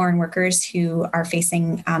temporary foreign workers who are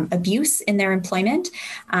facing abuse in their employment.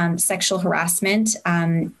 Sexual harassment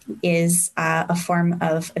is a form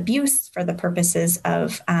of abuse for the purposes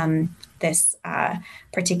of this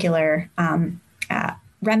particular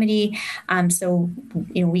remedy. So,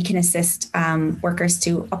 we can assist workers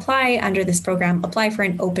to apply under this program, apply for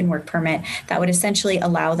an open work permit that would essentially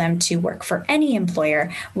allow them to work for any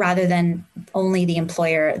employer rather than only the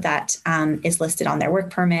employer that is listed on their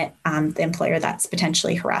work permit, the employer that's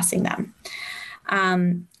potentially harassing them.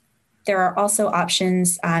 There are also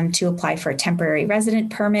options to apply for a temporary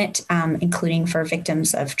resident permit, including for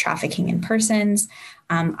victims of trafficking in persons.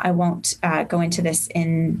 I won't go into this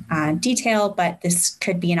in detail, but this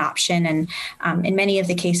could be an option. And in many of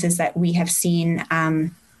the cases that we have seen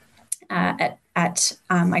at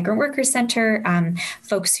Migrant Workers Center,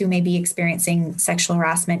 folks who may be experiencing sexual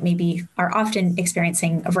harassment are often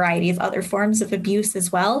experiencing a variety of other forms of abuse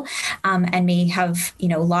as well, and may have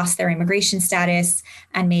lost their immigration status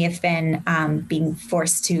and may have been being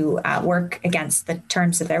forced to work against the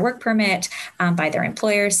terms of their work permit by their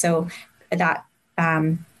employer. So that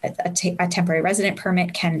a temporary resident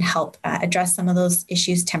permit can help address some of those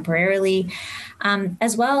issues temporarily.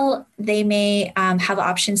 As well, they may have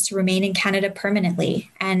options to remain in Canada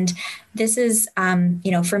permanently. And this is,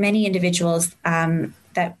 for many individuals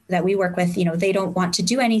that we work with, they don't want to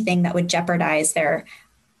do anything that would jeopardize their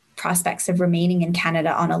prospects of remaining in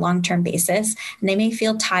Canada on a long-term basis. And they may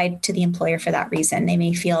feel tied to the employer for that reason. They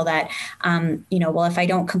may feel that, well, if I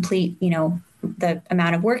don't complete, the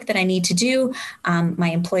amount of work that I need to do. My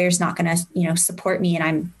employer's not going to, support me, and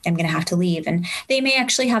I'm going to have to leave. And they may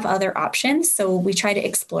actually have other options. So we try to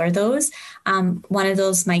explore those. One of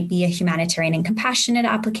those might be a humanitarian and compassionate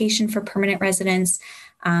application for permanent residence.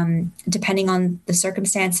 Depending on the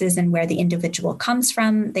circumstances and where the individual comes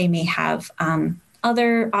from, they may have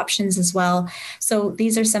other options as well. So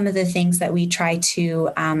these are some of the things that we try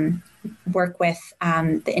to work with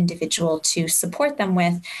the individual to support them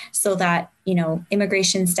with, so that,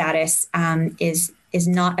 immigration status is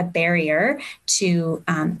not a barrier to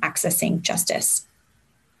accessing justice.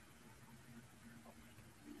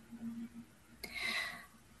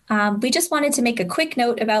 We just wanted to make a quick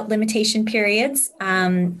note about limitation periods,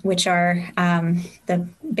 which are the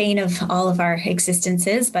bane of all of our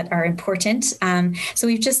existences, but are important. So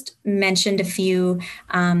we've just mentioned a few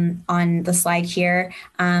on the slide here.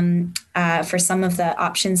 For some of the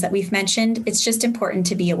options that we've mentioned, it's just important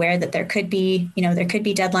to be aware that there could be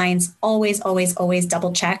deadlines. Always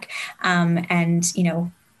double check and,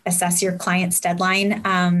 assess your client's deadline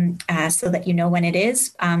so that you know when it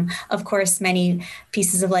is. Of course, many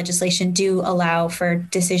pieces of legislation do allow for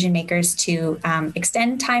decision makers to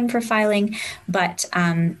extend time for filing, but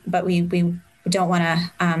we don't want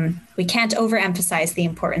to, we can't overemphasize the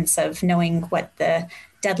importance of knowing what the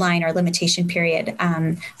deadline or limitation period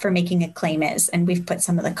for making a claim is. And we've put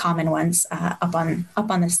some of the common ones up on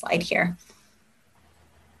the slide here.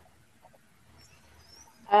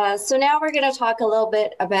 So now we're going to talk a little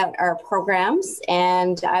bit about our programs,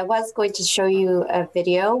 and I was going to show you a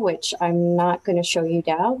video, which I'm not going to show you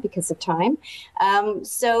now because of time.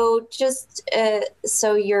 So just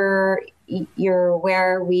so you're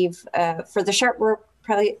aware, we've for the Sharp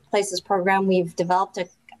Workplaces program, we've developed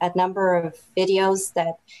a number of videos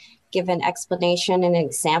that give an explanation and an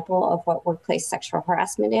example of what workplace sexual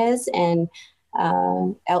harassment is, and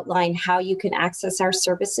outline how you can access our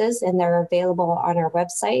services, and they're available on our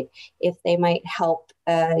website if they might help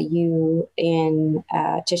you in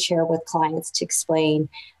to share with clients to explain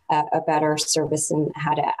about our service and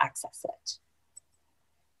how to access it.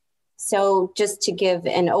 So just to give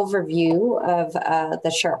an overview of the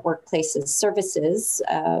Sharp Workplaces services,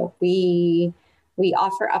 we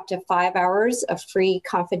offer up to 5 hours of free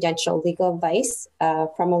confidential legal advice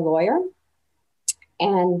from a lawyer,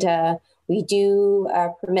 and we do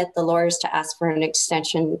permit the lawyers to ask for an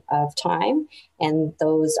extension of time, and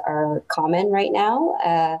those are common right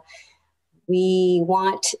now. We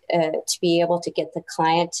want to be able to get the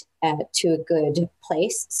client to a good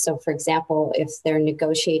place. So, for example, if they're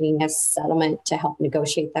negotiating a settlement, to help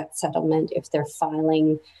negotiate that settlement, if they're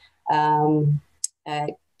filing a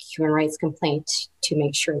human rights complaint, to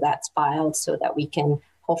make sure that's filed so that we can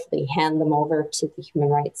hopefully hand them over to the human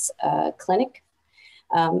rights clinic.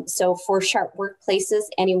 So for Sharp Workplaces,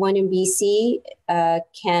 anyone in BC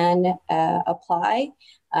can apply.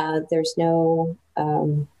 There's no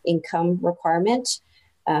income requirement.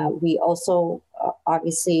 We also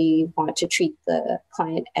obviously want to treat the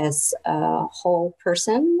client as a whole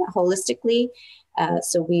person, holistically.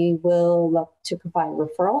 So we will look to provide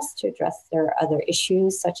referrals to address their other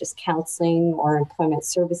issues, such as counseling or employment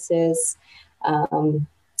services.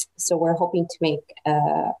 So we're hoping to make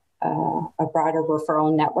a broader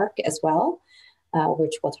referral network as well,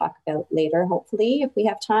 which we'll talk about later, hopefully, if we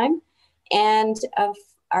have time. And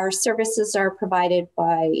our services are provided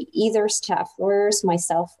by either staff lawyers,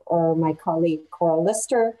 myself or my colleague, Khor.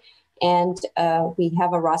 And we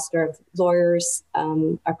have a roster of lawyers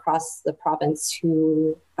across the province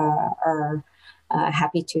who are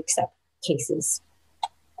happy to accept cases.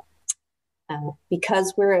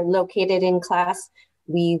 Because we're located in CLAS,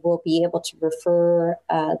 we will be able to refer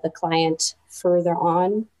the client further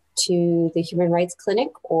on to the Human Rights Clinic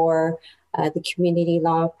or the community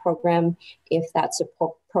law program if that's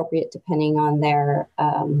appropriate, depending on their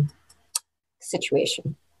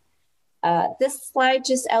situation. This slide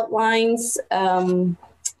just outlines the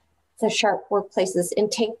Sharp Workplaces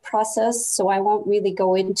intake process, so I won't really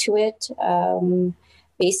go into it.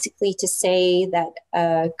 Basically to say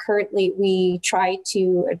that currently we try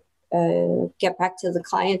to get back to the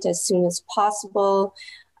client as soon as possible.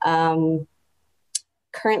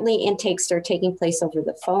 Currently, intakes are taking place over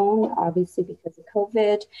the phone, obviously because of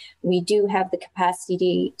COVID. We do have the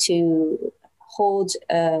capacity to hold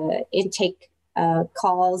intake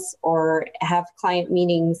calls or have client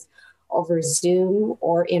meetings over Zoom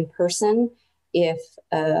or in person if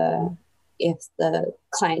the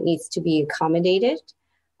client needs to be accommodated.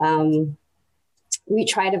 We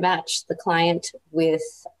try to match the client with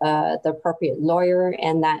the appropriate lawyer,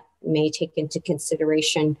 and that may take into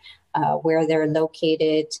consideration where they're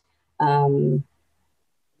located,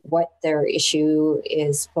 what their issue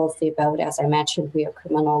is mostly about. As I mentioned, we are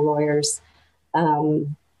criminal lawyers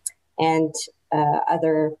and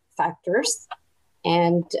other factors.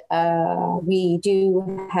 And we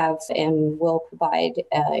do have and will provide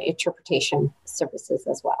interpretation services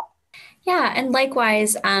as well. Yeah, and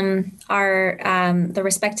likewise, our the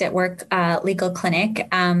Respect at Work Legal Clinic,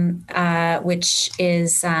 which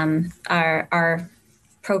is our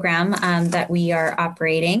program that we are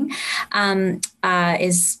operating,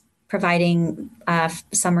 is providing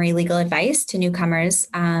summary legal advice to newcomers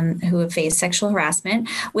who have faced sexual harassment,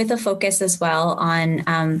 with a focus as well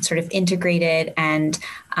on sort of integrated and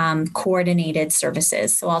coordinated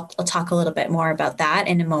services. So I'll talk a little bit more about that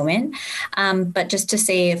in a moment. But just to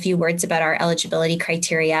say a few words about our eligibility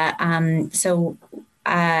criteria.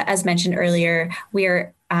 As mentioned earlier,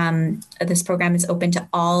 this program is open to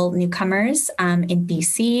all newcomers in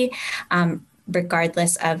BC,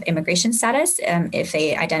 regardless of immigration status. If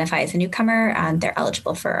they identify as a newcomer, they're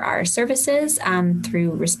eligible for our services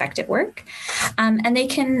through Respect at Work. And they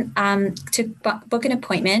can, to book an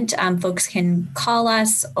appointment, folks can call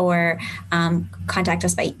us or contact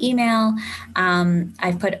us by email.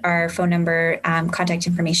 I've put our phone number, contact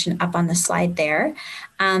information up on the slide there.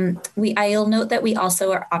 You'll note that we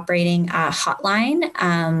also are operating a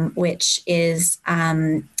hotline, which is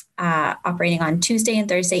operating on Tuesday and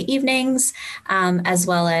Thursday evenings, as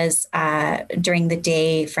well as during the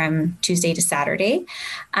day from Tuesday to Saturday.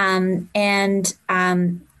 And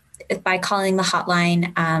by calling the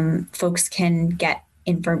hotline, folks can get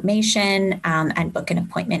information and book an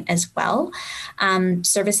appointment as well.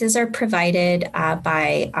 Services are provided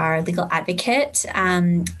by our legal advocate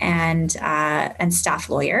and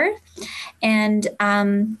staff lawyer. And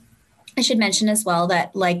I should mention as well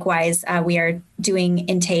that likewise, we are doing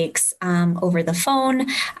intakes over the phone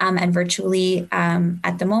and virtually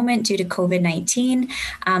at the moment due to COVID-19.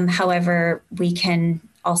 However, we can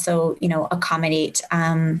also, accommodate,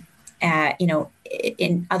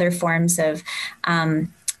 in other forms of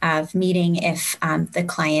meeting if the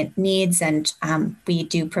client needs, and we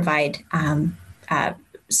do provide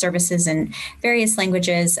services in various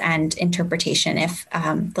languages and interpretation if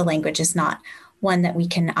the language is not one that we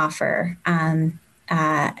can offer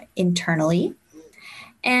internally.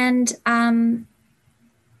 And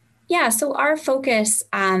so our focus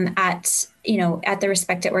at the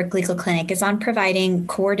Respect at Work Legal Clinic is on providing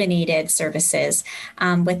coordinated services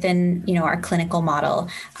within, our clinical model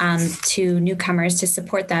to newcomers to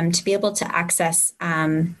support them to be able to access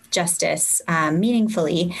justice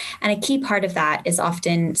meaningfully. And a key part of that is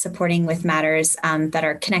often supporting with matters that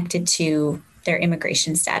are connected to their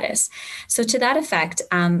immigration status. So to that effect,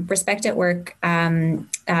 Respect at Work,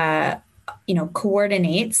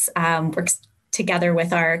 coordinates, works together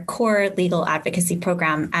with our Khor legal advocacy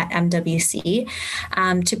program at MWC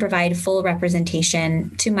to provide full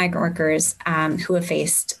representation to migrant workers who have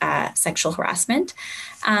faced sexual harassment.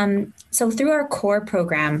 So through our Khor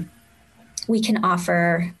program, we can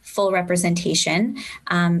offer full representation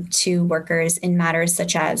to workers in matters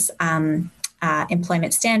such as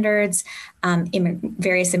employment standards,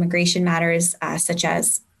 various immigration matters such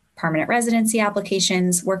as permanent residency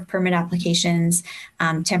applications, work permit applications,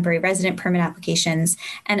 temporary resident permit applications,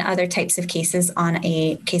 and other types of cases on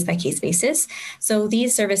a case-by-case basis. So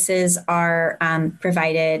these services are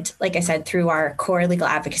provided, like I said, through our Khor legal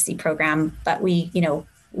advocacy program, but we,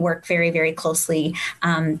 work very, very closely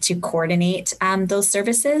to coordinate those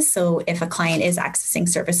services. So if a client is accessing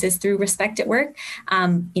services through Respect at Work,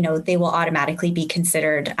 they will automatically be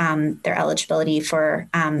considered their eligibility for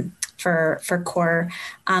Khor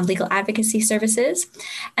legal advocacy services.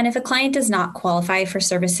 And if a client does not qualify for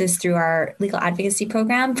services through our legal advocacy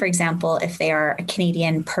program, for example, if they are a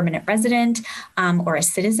Canadian permanent resident or a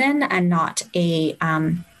citizen and not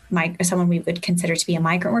someone we would consider to be a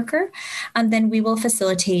migrant worker, then we will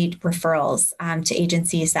facilitate referrals to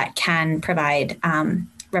agencies that can provide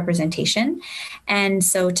representation. And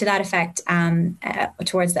so to that effect,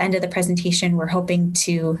 towards the end of the presentation, we're hoping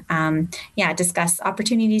to discuss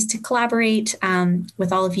opportunities to collaborate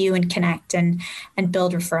with all of you and connect and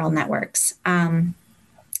build referral networks. And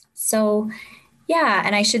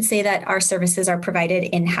I should say that our services are provided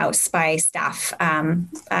in-house by staff at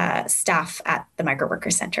the Migrant Worker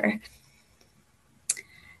Center.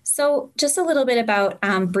 So just a little bit about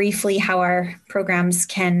briefly how our programs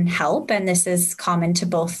can help, and this is common to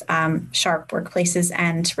both Sharp Workplaces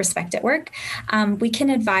and Respect at Work. We can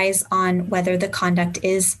advise on whether the conduct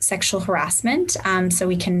is sexual harassment. So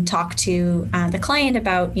we can talk to the client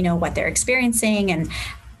about, what they're experiencing and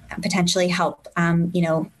potentially help,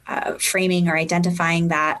 framing or identifying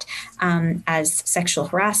that as sexual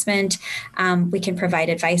harassment. We can provide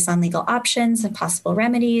advice on legal options and possible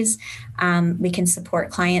remedies. We can support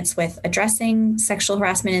clients with addressing sexual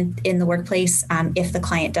harassment in the workplace if the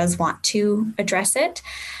client does want to address it.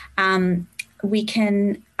 We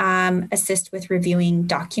can assist with reviewing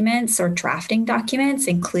documents or drafting documents,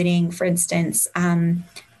 including, for instance,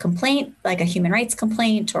 complaint, like a human rights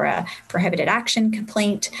complaint or a prohibited action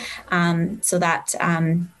complaint, so that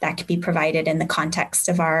that could be provided in the context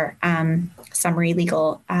of our summary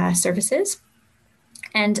legal services.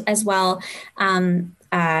 And as well,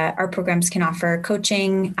 our programs can offer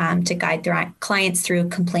coaching to guide their clients through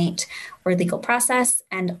complaint or legal process.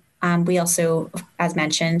 And we also, as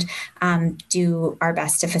mentioned, do our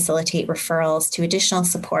best to facilitate referrals to additional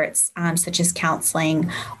supports, such as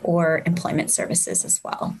counseling or employment services as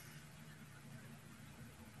well.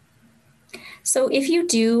 So if you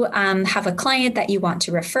do have a client that you want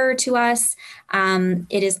to refer to us,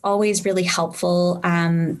 it is always really helpful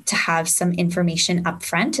to have some information up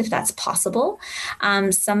front if that's possible.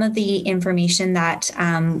 Some of the information that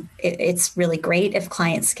it's really great if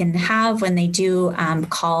clients can have when they do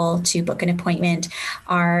call to book an appointment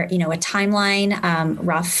are, a timeline,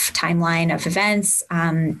 rough timeline of events,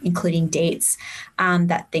 including dates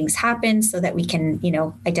that things happen so that we can,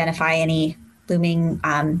 identify any looming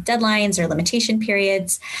deadlines or limitation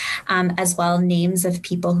periods, as well names of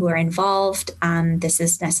people who are involved. This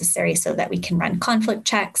is necessary so that we can run conflict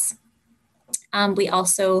checks. We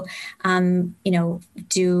also,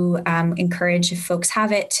 do encourage, if folks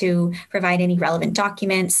have it, to provide any relevant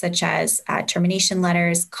documents such as termination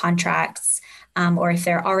letters, contracts, or if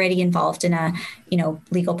they're already involved in a,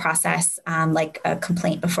 legal process, like a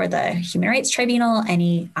complaint before the Human Rights Tribunal,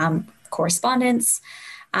 any correspondence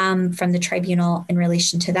from the tribunal in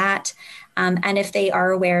relation to that. And if they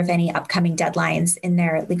are aware of any upcoming deadlines in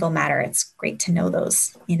their legal matter, it's great to know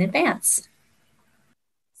those in advance.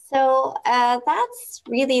 So that's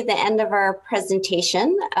really the end of our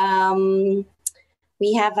presentation.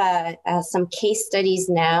 We have some case studies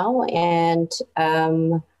now, and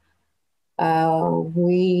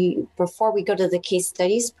before we go to the case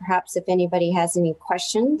studies, perhaps if anybody has any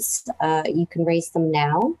questions, you can raise them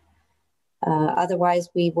now. Otherwise,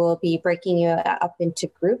 we will be breaking you up into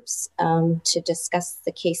groups to discuss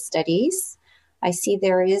the case studies. I see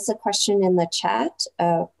there is a question in the chat,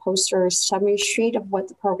 a poster summary sheet of what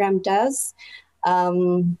the program does.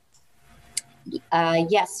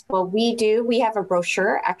 Yes, well, we do. We have a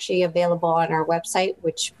brochure actually available on our website,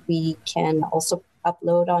 which we can also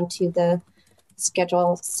upload onto the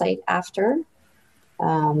schedule site after.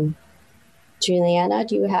 Juliana,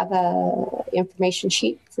 do you have a information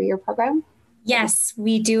sheet for your program? Yes,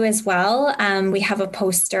 we do as well. We have a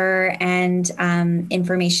poster and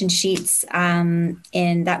information sheets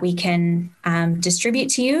in that we can distribute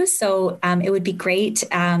to you. So it would be great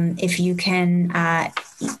if you can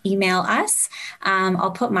email us.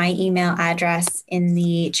 I'll put my email address in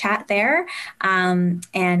the chat there,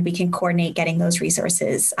 and we can coordinate getting those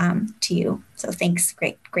resources to you. So thanks.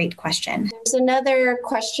 Great question. There's another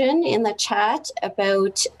question in the chat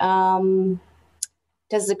about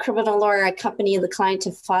does the criminal lawyer accompany the client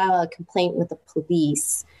to file a complaint with the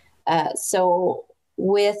police? So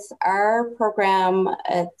with our program,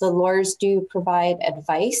 the lawyers do provide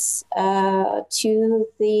advice to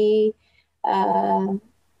the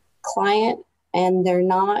client, and they're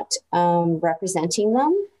not representing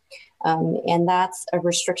them. And that's a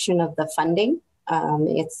restriction of the funding.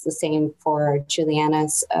 It's the same for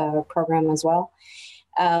Juliana's program as well.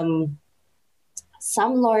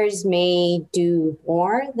 Some lawyers may do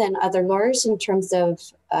more than other lawyers in terms of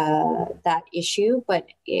that issue, but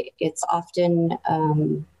it's often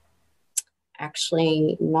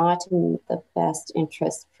actually not in the best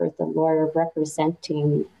interest for the lawyer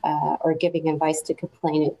representing or giving advice to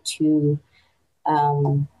complainant to,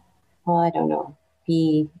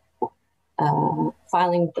 be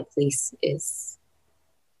filing with the police is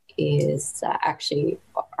actually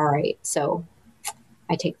all right. So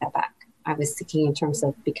I take that back. I was thinking in terms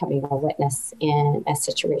of becoming a witness in a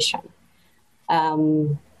situation.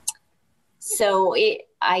 So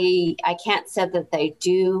I can't say that they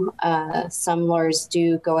do. Some lawyers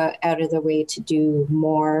do go out of their way to do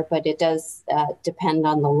more, but it does depend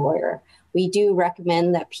on the lawyer. We do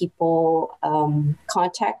recommend that people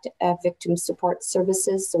contact victim support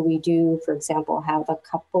services. So we do, for example, have a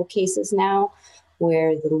couple cases now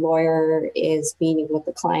where the lawyer is meeting with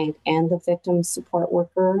the client and the victim support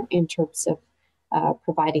worker in terms of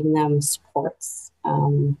providing them supports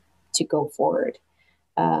to go forward.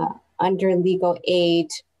 Under legal aid,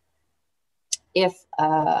 if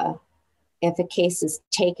a case is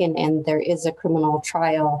taken and there is a criminal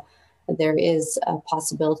trial, there is a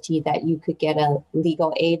possibility that you could get a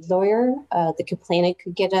legal aid lawyer. The complainant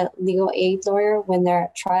could get a legal aid lawyer when they're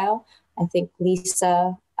at trial. I think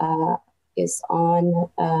Lisa is on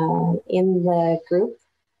in the group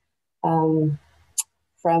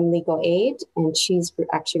from legal aid, and she's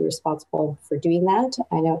actually responsible for doing that.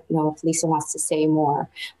 I don't know if Lisa wants to say more,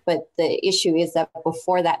 but the issue is that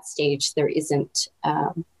before that stage, there isn't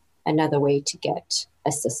another way to get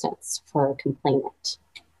assistance for a complainant.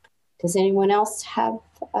 Does anyone else have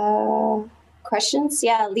questions?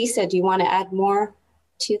 Yeah, Lisa, do you want to add more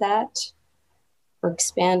to that or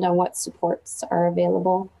expand on what supports are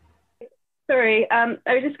available? Sorry, I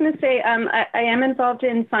was just going to say I am involved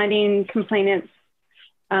in finding complainants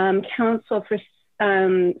counsel for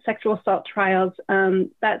sexual assault trials.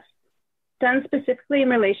 That's done specifically in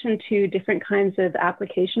relation to different kinds of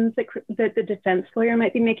applications that the defense lawyer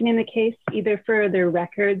might be making in the case, either for their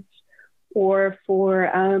records or for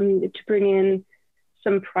to bring in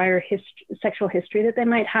some prior sexual history that they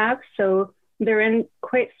might have. So they're in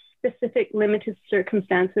quite specific limited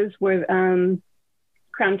circumstances where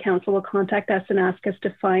Crown Counsel will contact us and ask us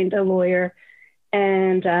to find a lawyer,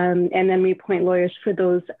 and then we appoint lawyers for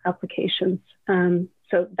those applications.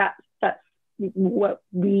 So that's what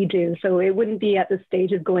we do. So it wouldn't be at the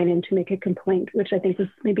stage of going in to make a complaint, which I think was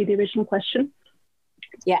maybe the original question.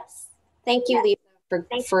 Yes. Thank you, Lisa,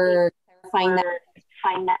 for clarifying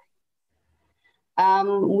that.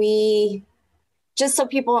 We, just so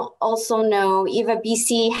people also know, EVA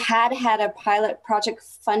BC had a pilot project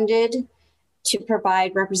funded to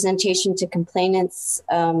provide representation to complainants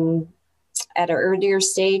at an earlier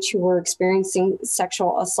stage who were experiencing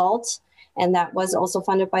sexual assault. And that was also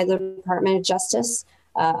funded by the Department of Justice.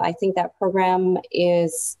 I think that program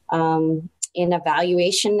is in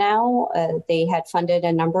evaluation now. They had funded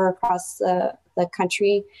a number across the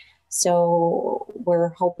country. So we're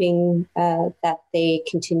hoping that they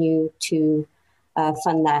continue to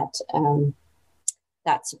fund that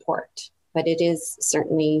support. But it is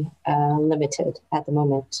certainly limited at the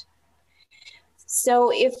moment. So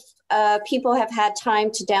if people have had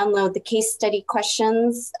time to download the case study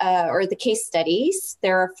questions or the case studies,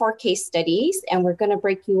 there are 4 case studies, and we're going to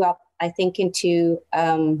break you up, I think, into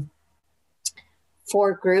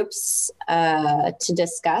 4 groups to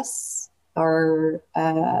discuss. And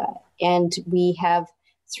we have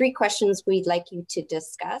 3 questions we'd like you to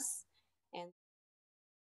discuss.